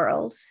with the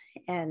world,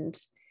 and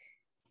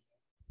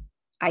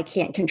I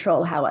can't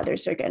control how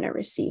others are going to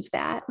receive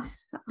that.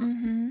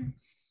 Mm-hmm.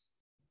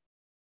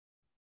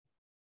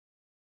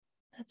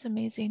 That's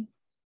amazing.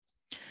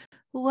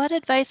 What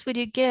advice would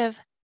you give?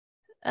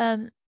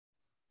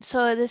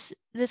 So this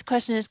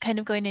question is kind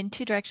of going in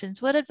two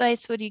directions. What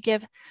advice would you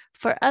give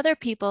for other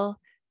people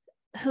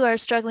who are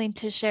struggling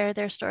to share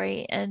their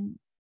story and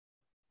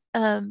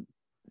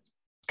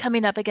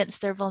coming up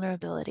against their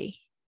vulnerability?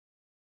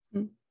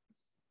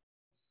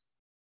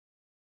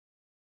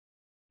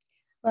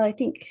 Well, I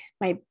think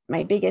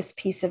my biggest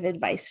piece of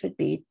advice would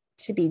be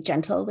to be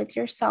gentle with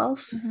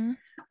yourself.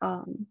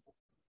 Mm-hmm.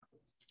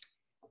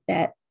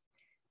 That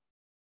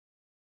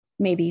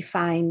maybe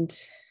find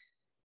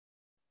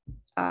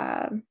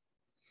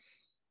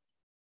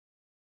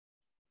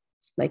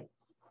like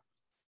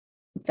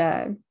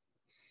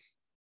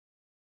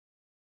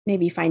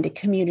maybe find a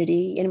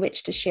community in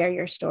which to share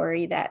your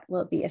story that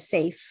will be a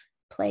safe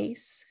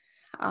place.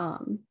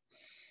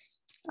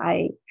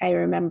 I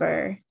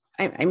remember,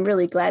 I'm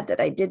really glad that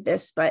I did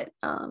this, but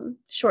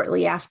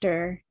shortly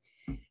after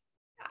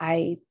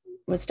I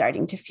was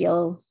starting to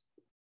feel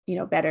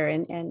better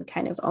and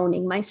kind of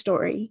owning my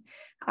story,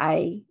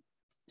 I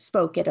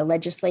spoke at a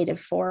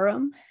legislative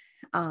forum,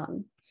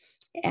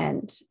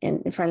 and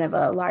in front of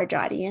a large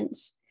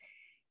audience.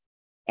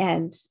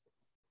 And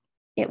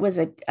it was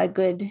a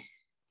good,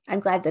 I'm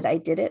glad that I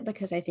did it,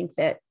 because I think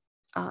that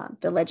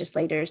the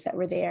legislators that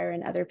were there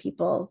and other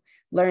people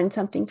learned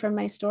something from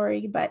my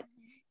story, but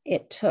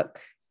it took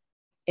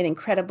an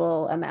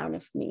incredible amount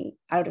of me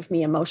out of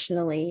me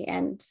emotionally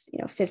and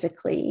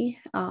physically,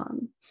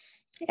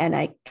 and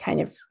I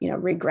kind of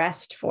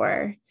regressed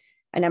for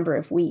a number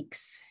of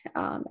weeks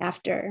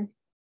after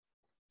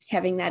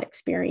having that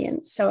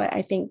experience. So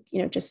I think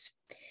just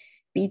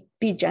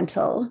be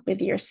gentle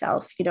with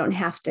yourself. You don't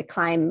have to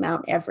climb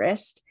Mount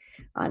Everest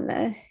on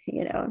the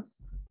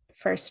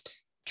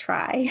first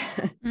try.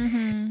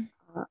 Mm-hmm.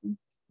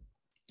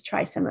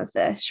 Try some of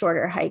the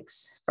shorter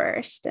hikes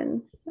first,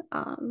 and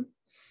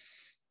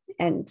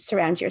and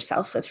surround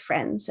yourself with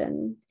friends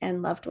and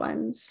loved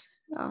ones.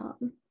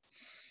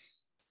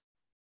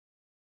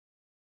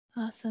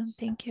 Awesome.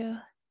 Thank you.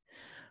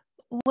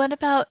 What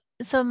about,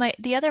 so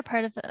the other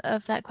part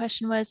of that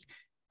question was,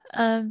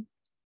 um,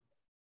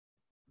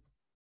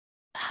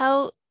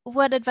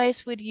 what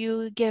advice would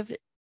you give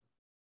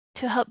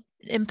to help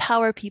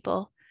empower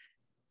people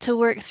to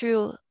work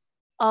through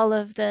all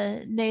of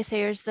the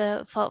naysayers,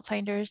 the fault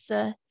finders,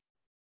 the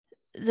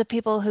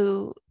people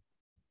who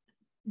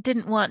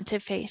didn't want to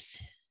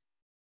face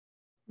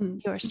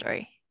your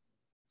story?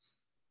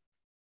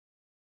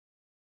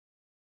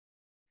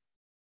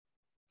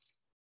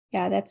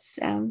 Yeah, that's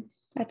a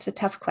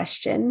tough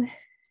question.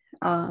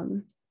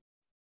 I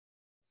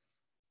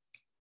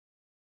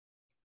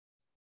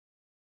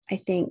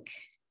think,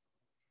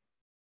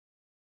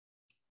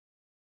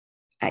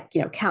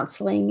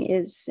 counseling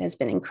has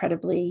been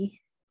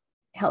incredibly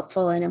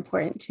helpful and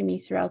important to me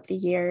throughout the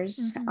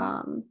years.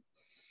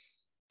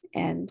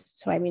 And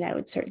so, I mean, I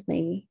would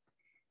certainly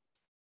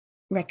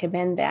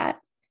recommend that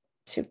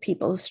to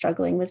people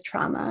struggling with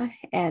trauma.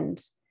 And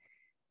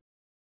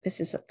this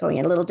is going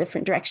in a little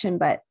different direction,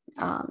 but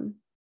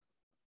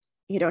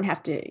you don't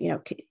have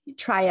to,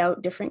 try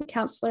out different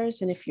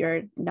counselors. And if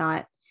you're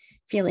not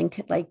feeling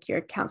like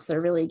your counselor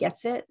really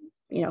gets it,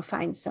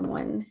 find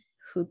someone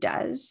who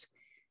does,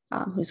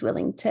 who's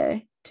willing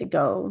to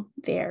go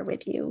there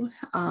with you.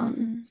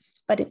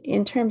 But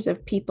in terms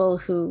of people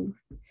who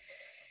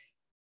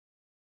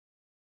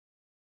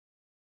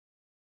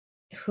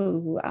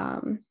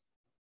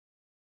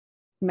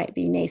might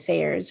be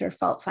naysayers or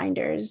fault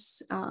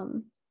finders, I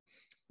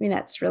mean,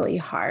 that's really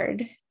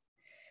hard.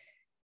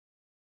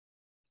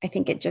 I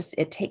think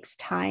it takes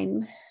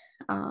time.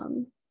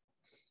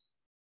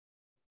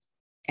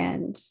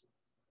 And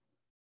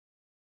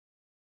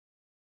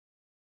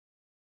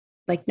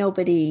like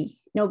nobody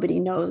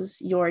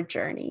knows your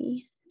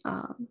journey.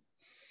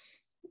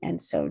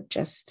 And so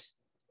just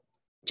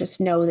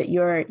know that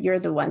you're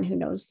the one who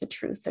knows the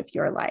truth of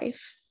your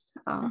life.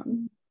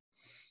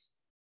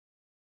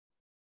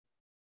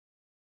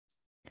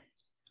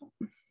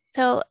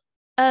 So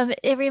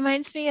it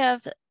reminds me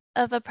of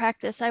a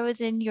practice. I was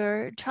in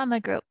your trauma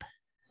group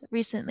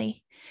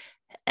recently,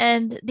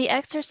 and the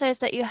exercise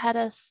that you had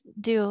us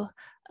do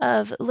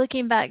of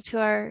looking back to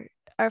our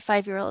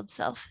 5-year-old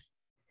self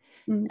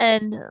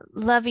and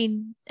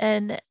loving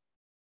and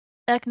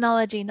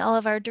acknowledging all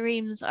of our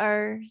dreams,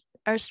 our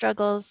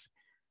struggles,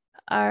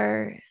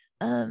 our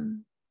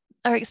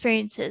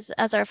experiences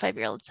as our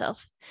 5-year-old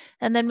self,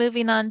 and then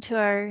moving on to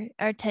our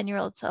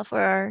 10-year-old self,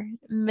 or our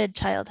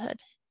mid-childhood,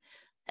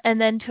 and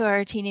then to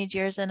our teenage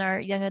years and our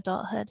young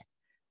adulthood.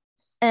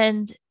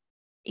 And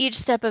each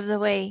step of the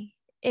way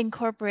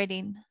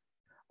incorporating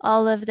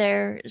all of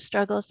their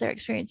struggles, their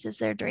experiences,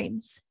 their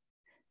dreams,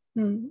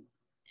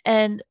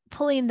 and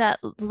pulling that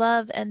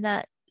love and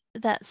that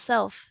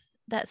self,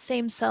 that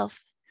same self,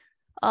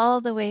 all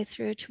the way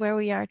through to where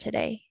we are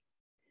today.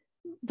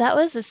 That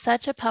was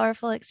such a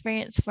powerful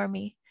experience for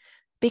me,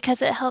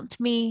 because it helped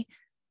me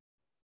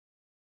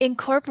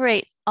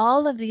incorporate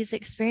all of these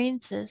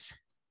experiences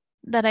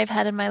that I've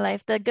had in my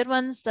life, the good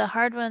ones, the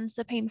hard ones,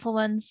 the painful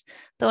ones,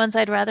 the ones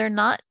I'd rather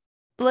not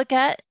look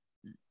at,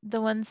 the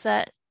ones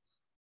that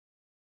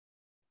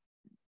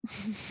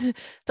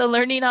the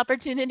learning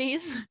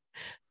opportunities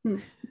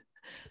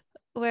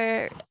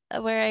where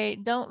I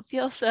don't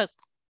feel so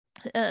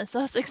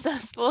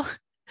successful.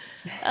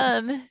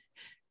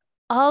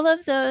 All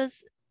of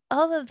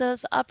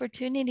those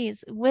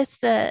opportunities, with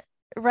the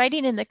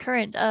writing in the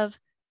current of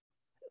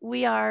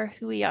we are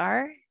who we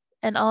are,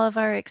 and all of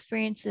our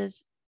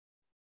experiences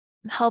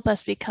help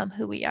us become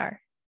who we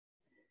are.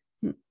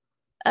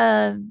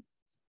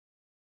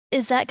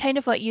 Is that kind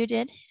of what you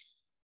did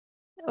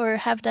or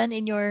have done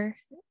in your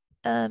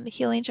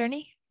healing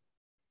journey?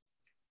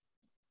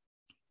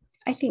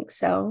 I think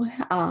so.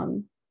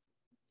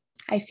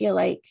 I feel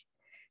like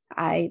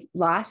I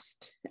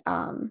lost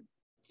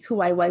who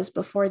I was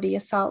before the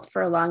assault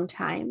for a long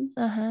time.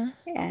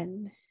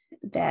 And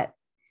that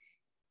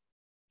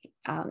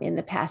in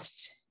the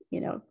past,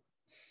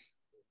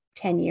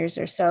 10 years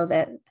or so,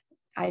 that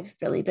I've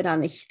really been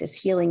on this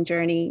healing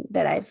journey,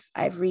 that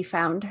I've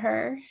refound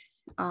her,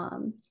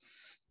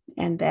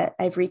 and that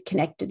I've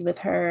reconnected with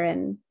her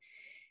and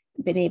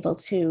been able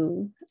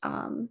to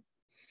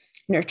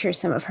nurture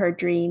some of her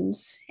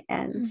dreams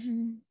and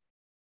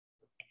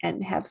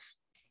have,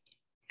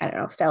 I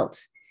don't know,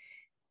 felt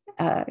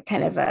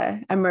kind of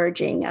a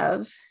merging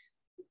of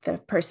the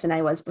person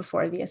I was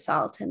before the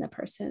assault and the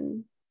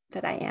person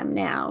that I am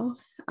now.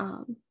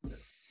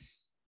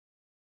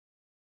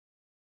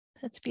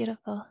 That's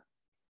beautiful.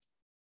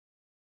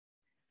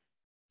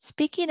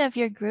 Speaking of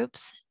your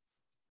groups,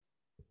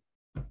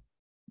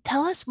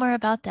 tell us more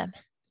about them.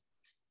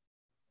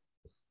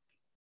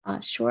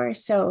 Sure.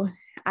 So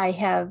I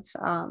have,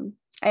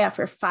 I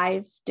offer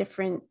 5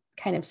 different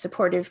kind of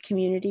supportive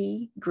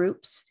community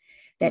groups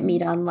that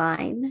meet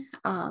online.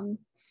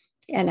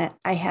 And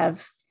I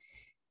have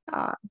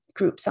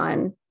groups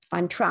on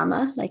on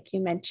trauma, like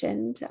you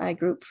mentioned, a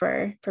group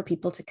for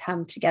people to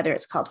come together.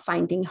 It's called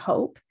Finding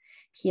Hope,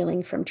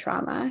 Healing from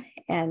Trauma.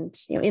 And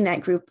in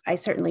that group, I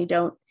certainly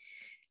don't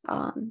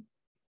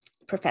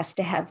profess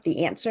to have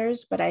the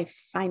answers, but I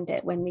find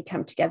that when we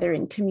come together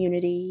in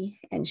community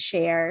and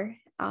share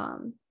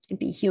and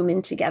be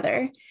human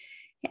together,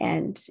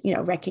 and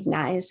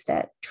recognize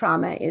that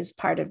trauma is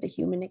part of the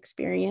human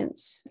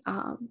experience,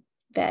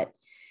 that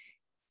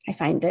I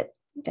find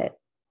that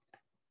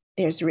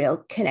there's real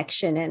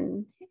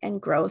connection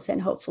and growth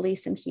and hopefully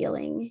some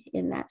healing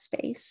in that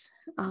space.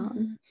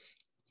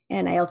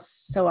 And I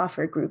also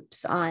offer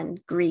groups on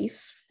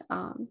grief,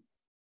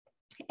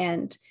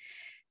 and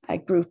a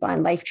group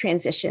on life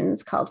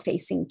transitions called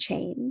Facing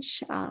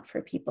Change,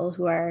 for people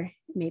who are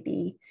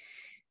maybe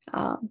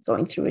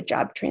going through a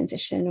job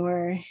transition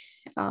or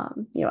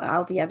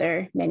all the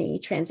other many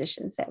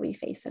transitions that we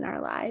face in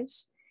our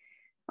lives.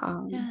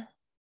 And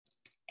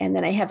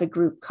then I have a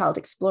group called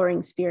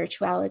Exploring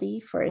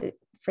Spirituality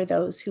for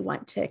those who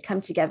want to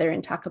come together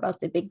and talk about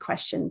the big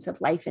questions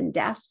of life and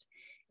death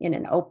in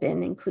an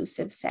open,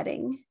 inclusive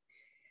setting.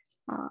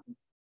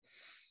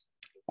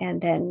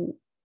 And then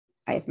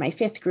I have my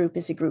fifth group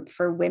is a group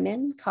for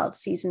women called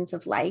Seasons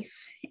of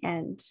Life.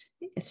 And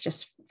it's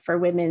just for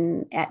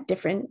women at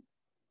different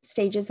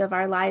stages of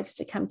our lives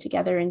to come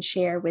together and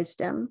share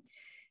wisdom,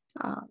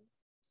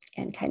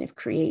 and kind of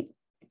create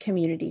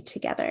community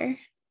together.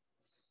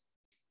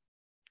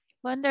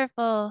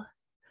 Wonderful.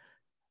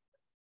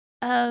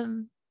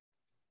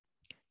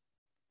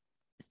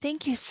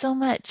 Thank you so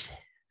much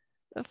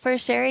for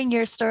sharing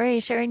your story,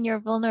 sharing your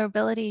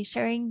vulnerability,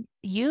 sharing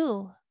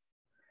you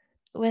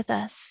with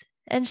us,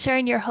 and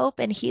sharing your hope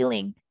and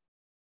healing,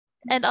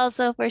 and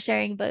also for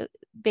sharing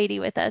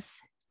Beatty with us.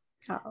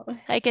 Oh.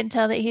 I can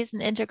tell that he's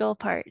an integral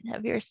part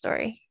of your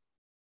story.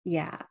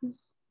 Yeah.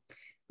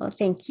 Well,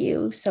 thank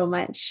you so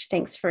much.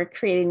 Thanks for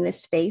creating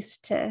this space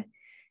to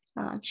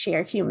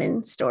share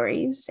human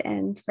stories,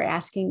 and for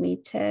asking me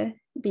to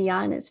be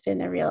on. It's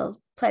been a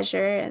real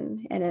pleasure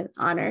and an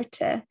honor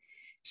to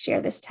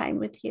share this time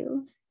with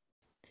you.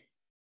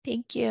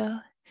 Thank you.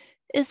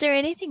 Is there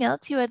anything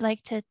else you would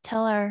like to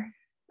tell our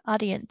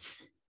audience?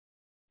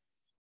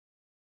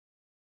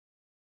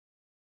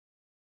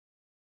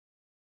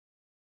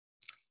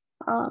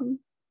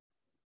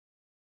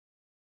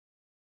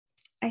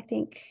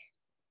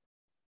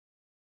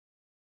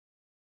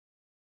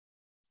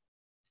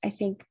 I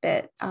think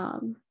that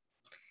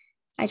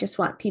I just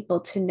want people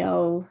to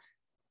know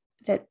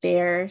that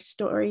their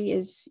story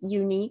is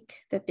unique,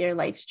 that their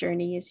life's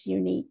journey is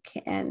unique,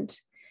 and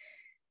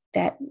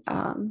that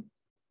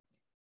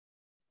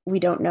we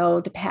don't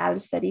know the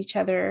paths that each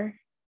other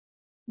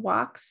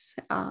walks,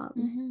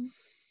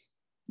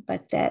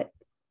 but that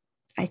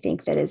I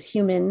think that as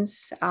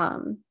humans,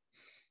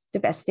 the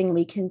best thing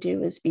we can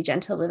do is be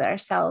gentle with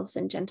ourselves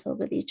and gentle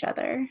with each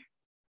other.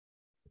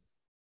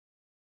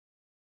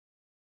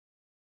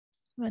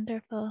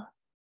 Wonderful.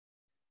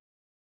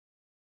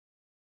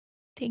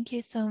 Thank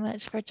you so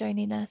much for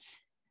joining us.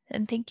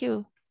 And thank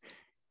you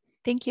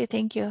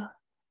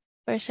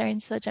for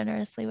sharing so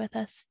generously with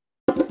us.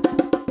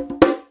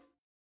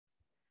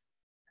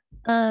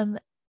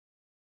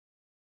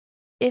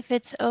 If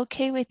it's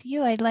okay with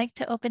you, I'd like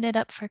to open it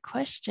up for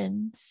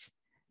questions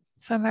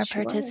from our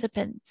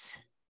participants.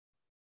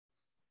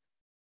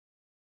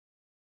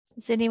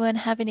 Does anyone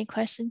have any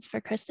questions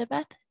for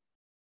Kristabeth?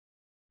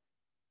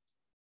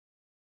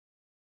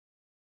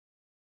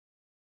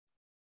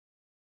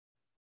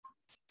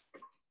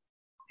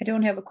 I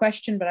don't have a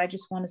question, but I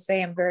just want to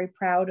say I'm very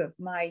proud of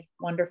my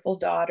wonderful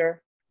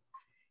daughter,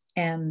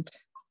 and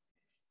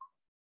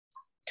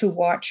to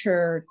watch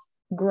her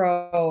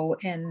grow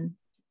and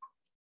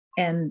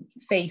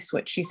face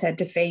what she's had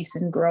to face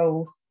and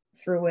grow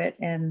through it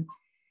and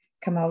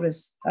come out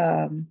as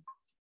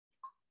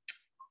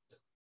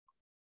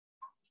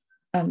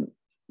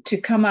to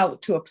come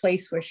out to a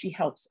place where she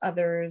helps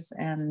others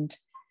and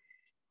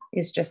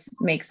is just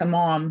makes a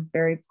mom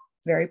very,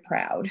 very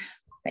proud.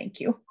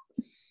 Thank you.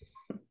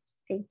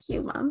 Thank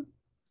you, Mom.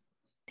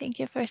 Thank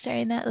you for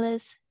sharing that,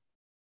 Liz.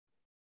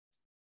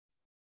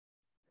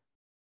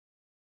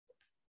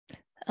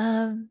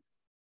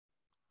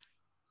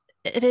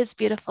 It is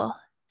beautiful.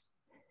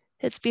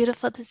 It's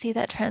beautiful to see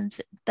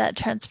that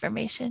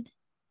transformation.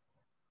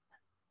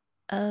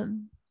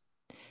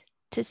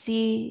 To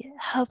see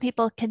how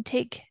people can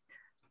take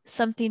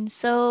something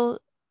so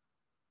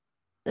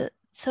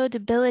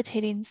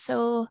debilitating,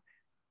 so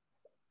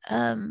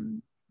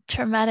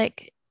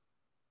traumatic,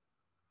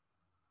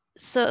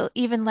 so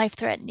even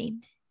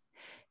life-threatening,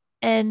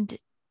 and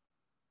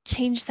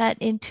change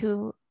that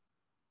into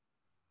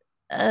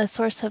a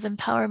source of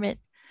empowerment,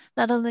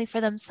 not only for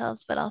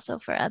themselves, but also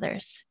for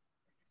others.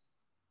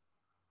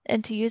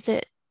 And to use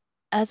it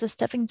as a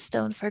stepping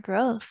stone for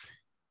growth.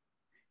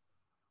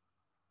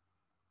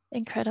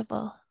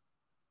 Incredible.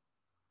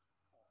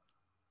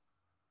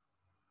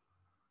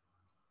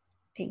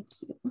 Thank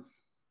you.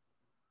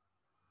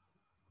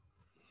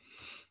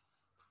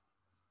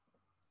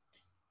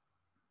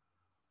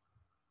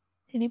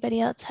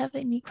 Anybody else have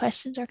any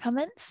questions or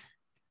comments?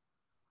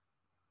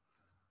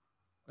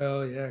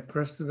 Well, yeah,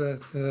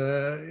 Kristabeth,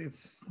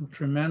 it's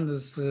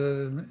tremendous.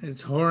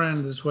 It's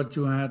horrendous what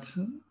you had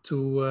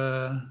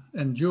to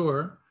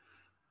endure,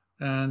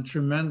 and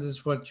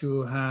tremendous what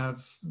you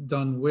have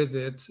done with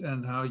it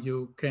and how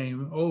you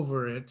came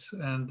over it,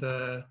 and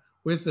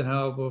with the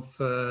help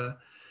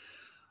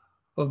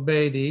of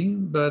Beatty.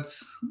 But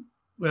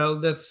well,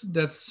 that's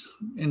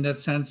in that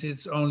sense,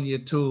 it's only a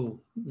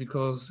tool,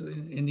 because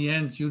in the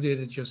end, you did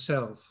it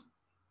yourself,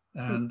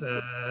 and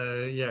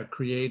yeah,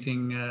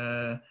 creating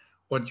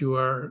what you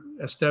are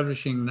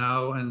establishing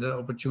now, and the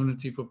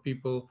opportunity for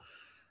people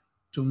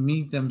to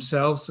meet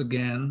themselves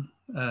again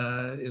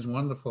is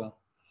wonderful.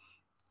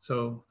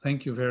 So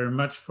thank you very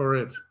much for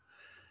it.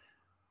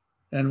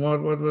 And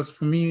what was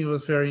for me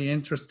was very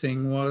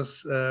interesting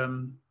was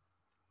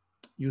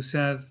you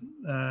said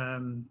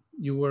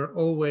you were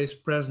always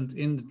present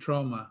in the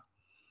trauma.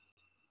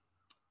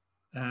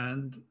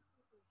 And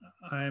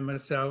I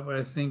myself,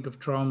 I think of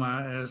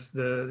trauma as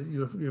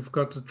you've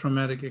got the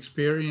traumatic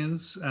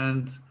experience,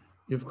 and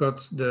you've got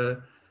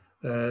the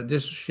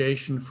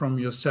dissociation from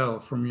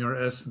yourself, from your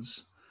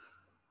essence.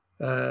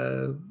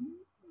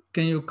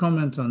 Can you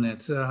comment on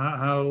it?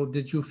 How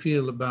did you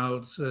feel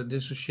about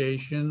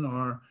dissociation,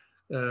 or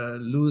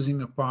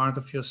losing a part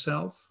of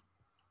yourself?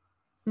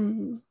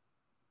 Mm-hmm.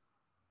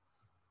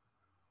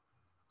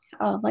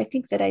 I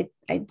think that I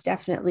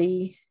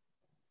definitely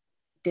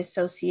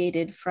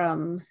dissociated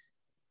from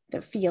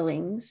the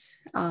feelings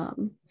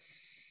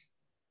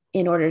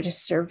in order to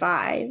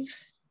survive.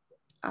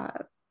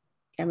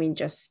 I mean,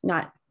 just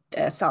not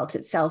the assault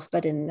itself,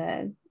 but in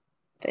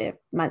the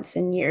months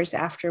and years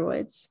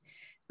afterwards,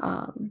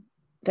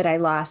 that I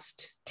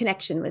lost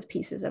connection with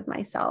pieces of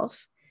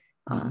myself.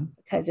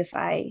 Because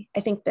I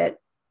think that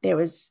there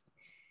was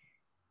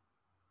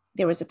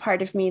a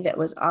part of me that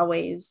was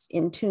always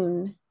in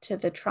tune to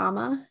the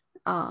trauma.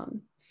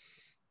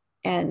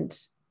 And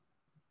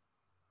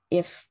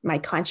if my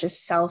conscious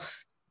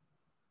self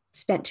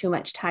spent too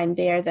much time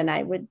there, then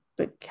I would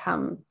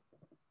become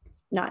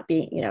not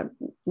being,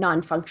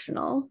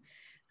 non-functional.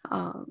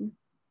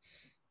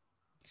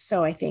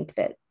 So I think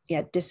that,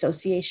 yeah,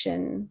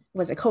 dissociation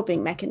was a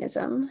coping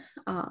mechanism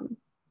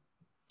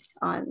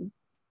on,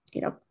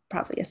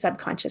 probably a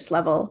subconscious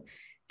level,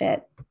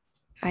 that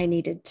I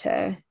needed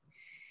to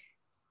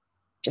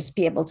just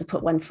be able to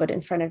put one foot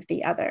in front of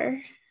the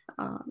other.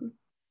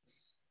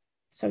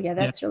 So yeah,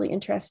 that's really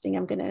interesting.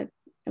 I'm gonna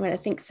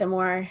think some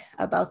more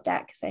about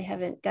that, because I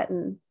haven't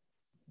gotten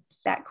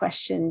that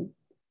question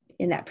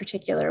in that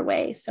particular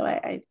way. So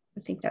I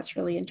think that's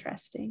really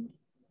interesting.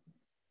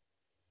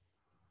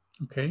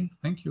 Okay,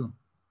 thank you.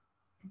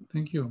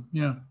 Thank you.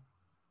 Yeah,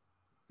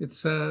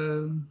 it's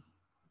an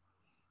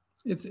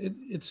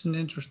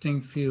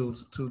interesting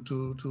field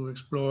to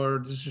explore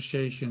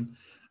dissociation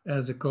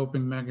as a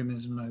coping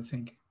mechanism, I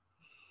think.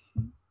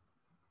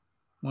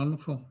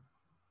 Wonderful.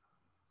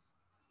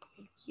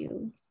 Thank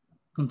you.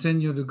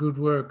 Continue the good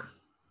work.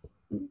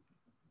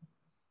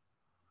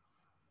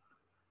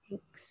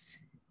 Thanks.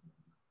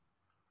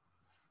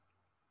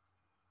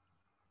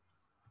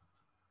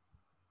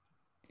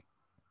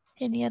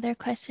 Any other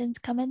questions,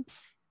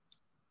 comments?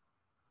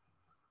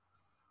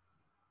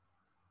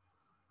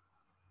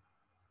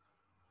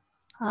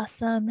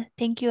 Awesome.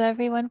 Thank you,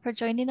 everyone, for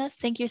joining us.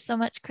 Thank you so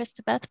much,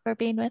 Kristabeth, for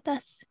being with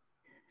us.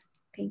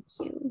 Thank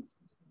you.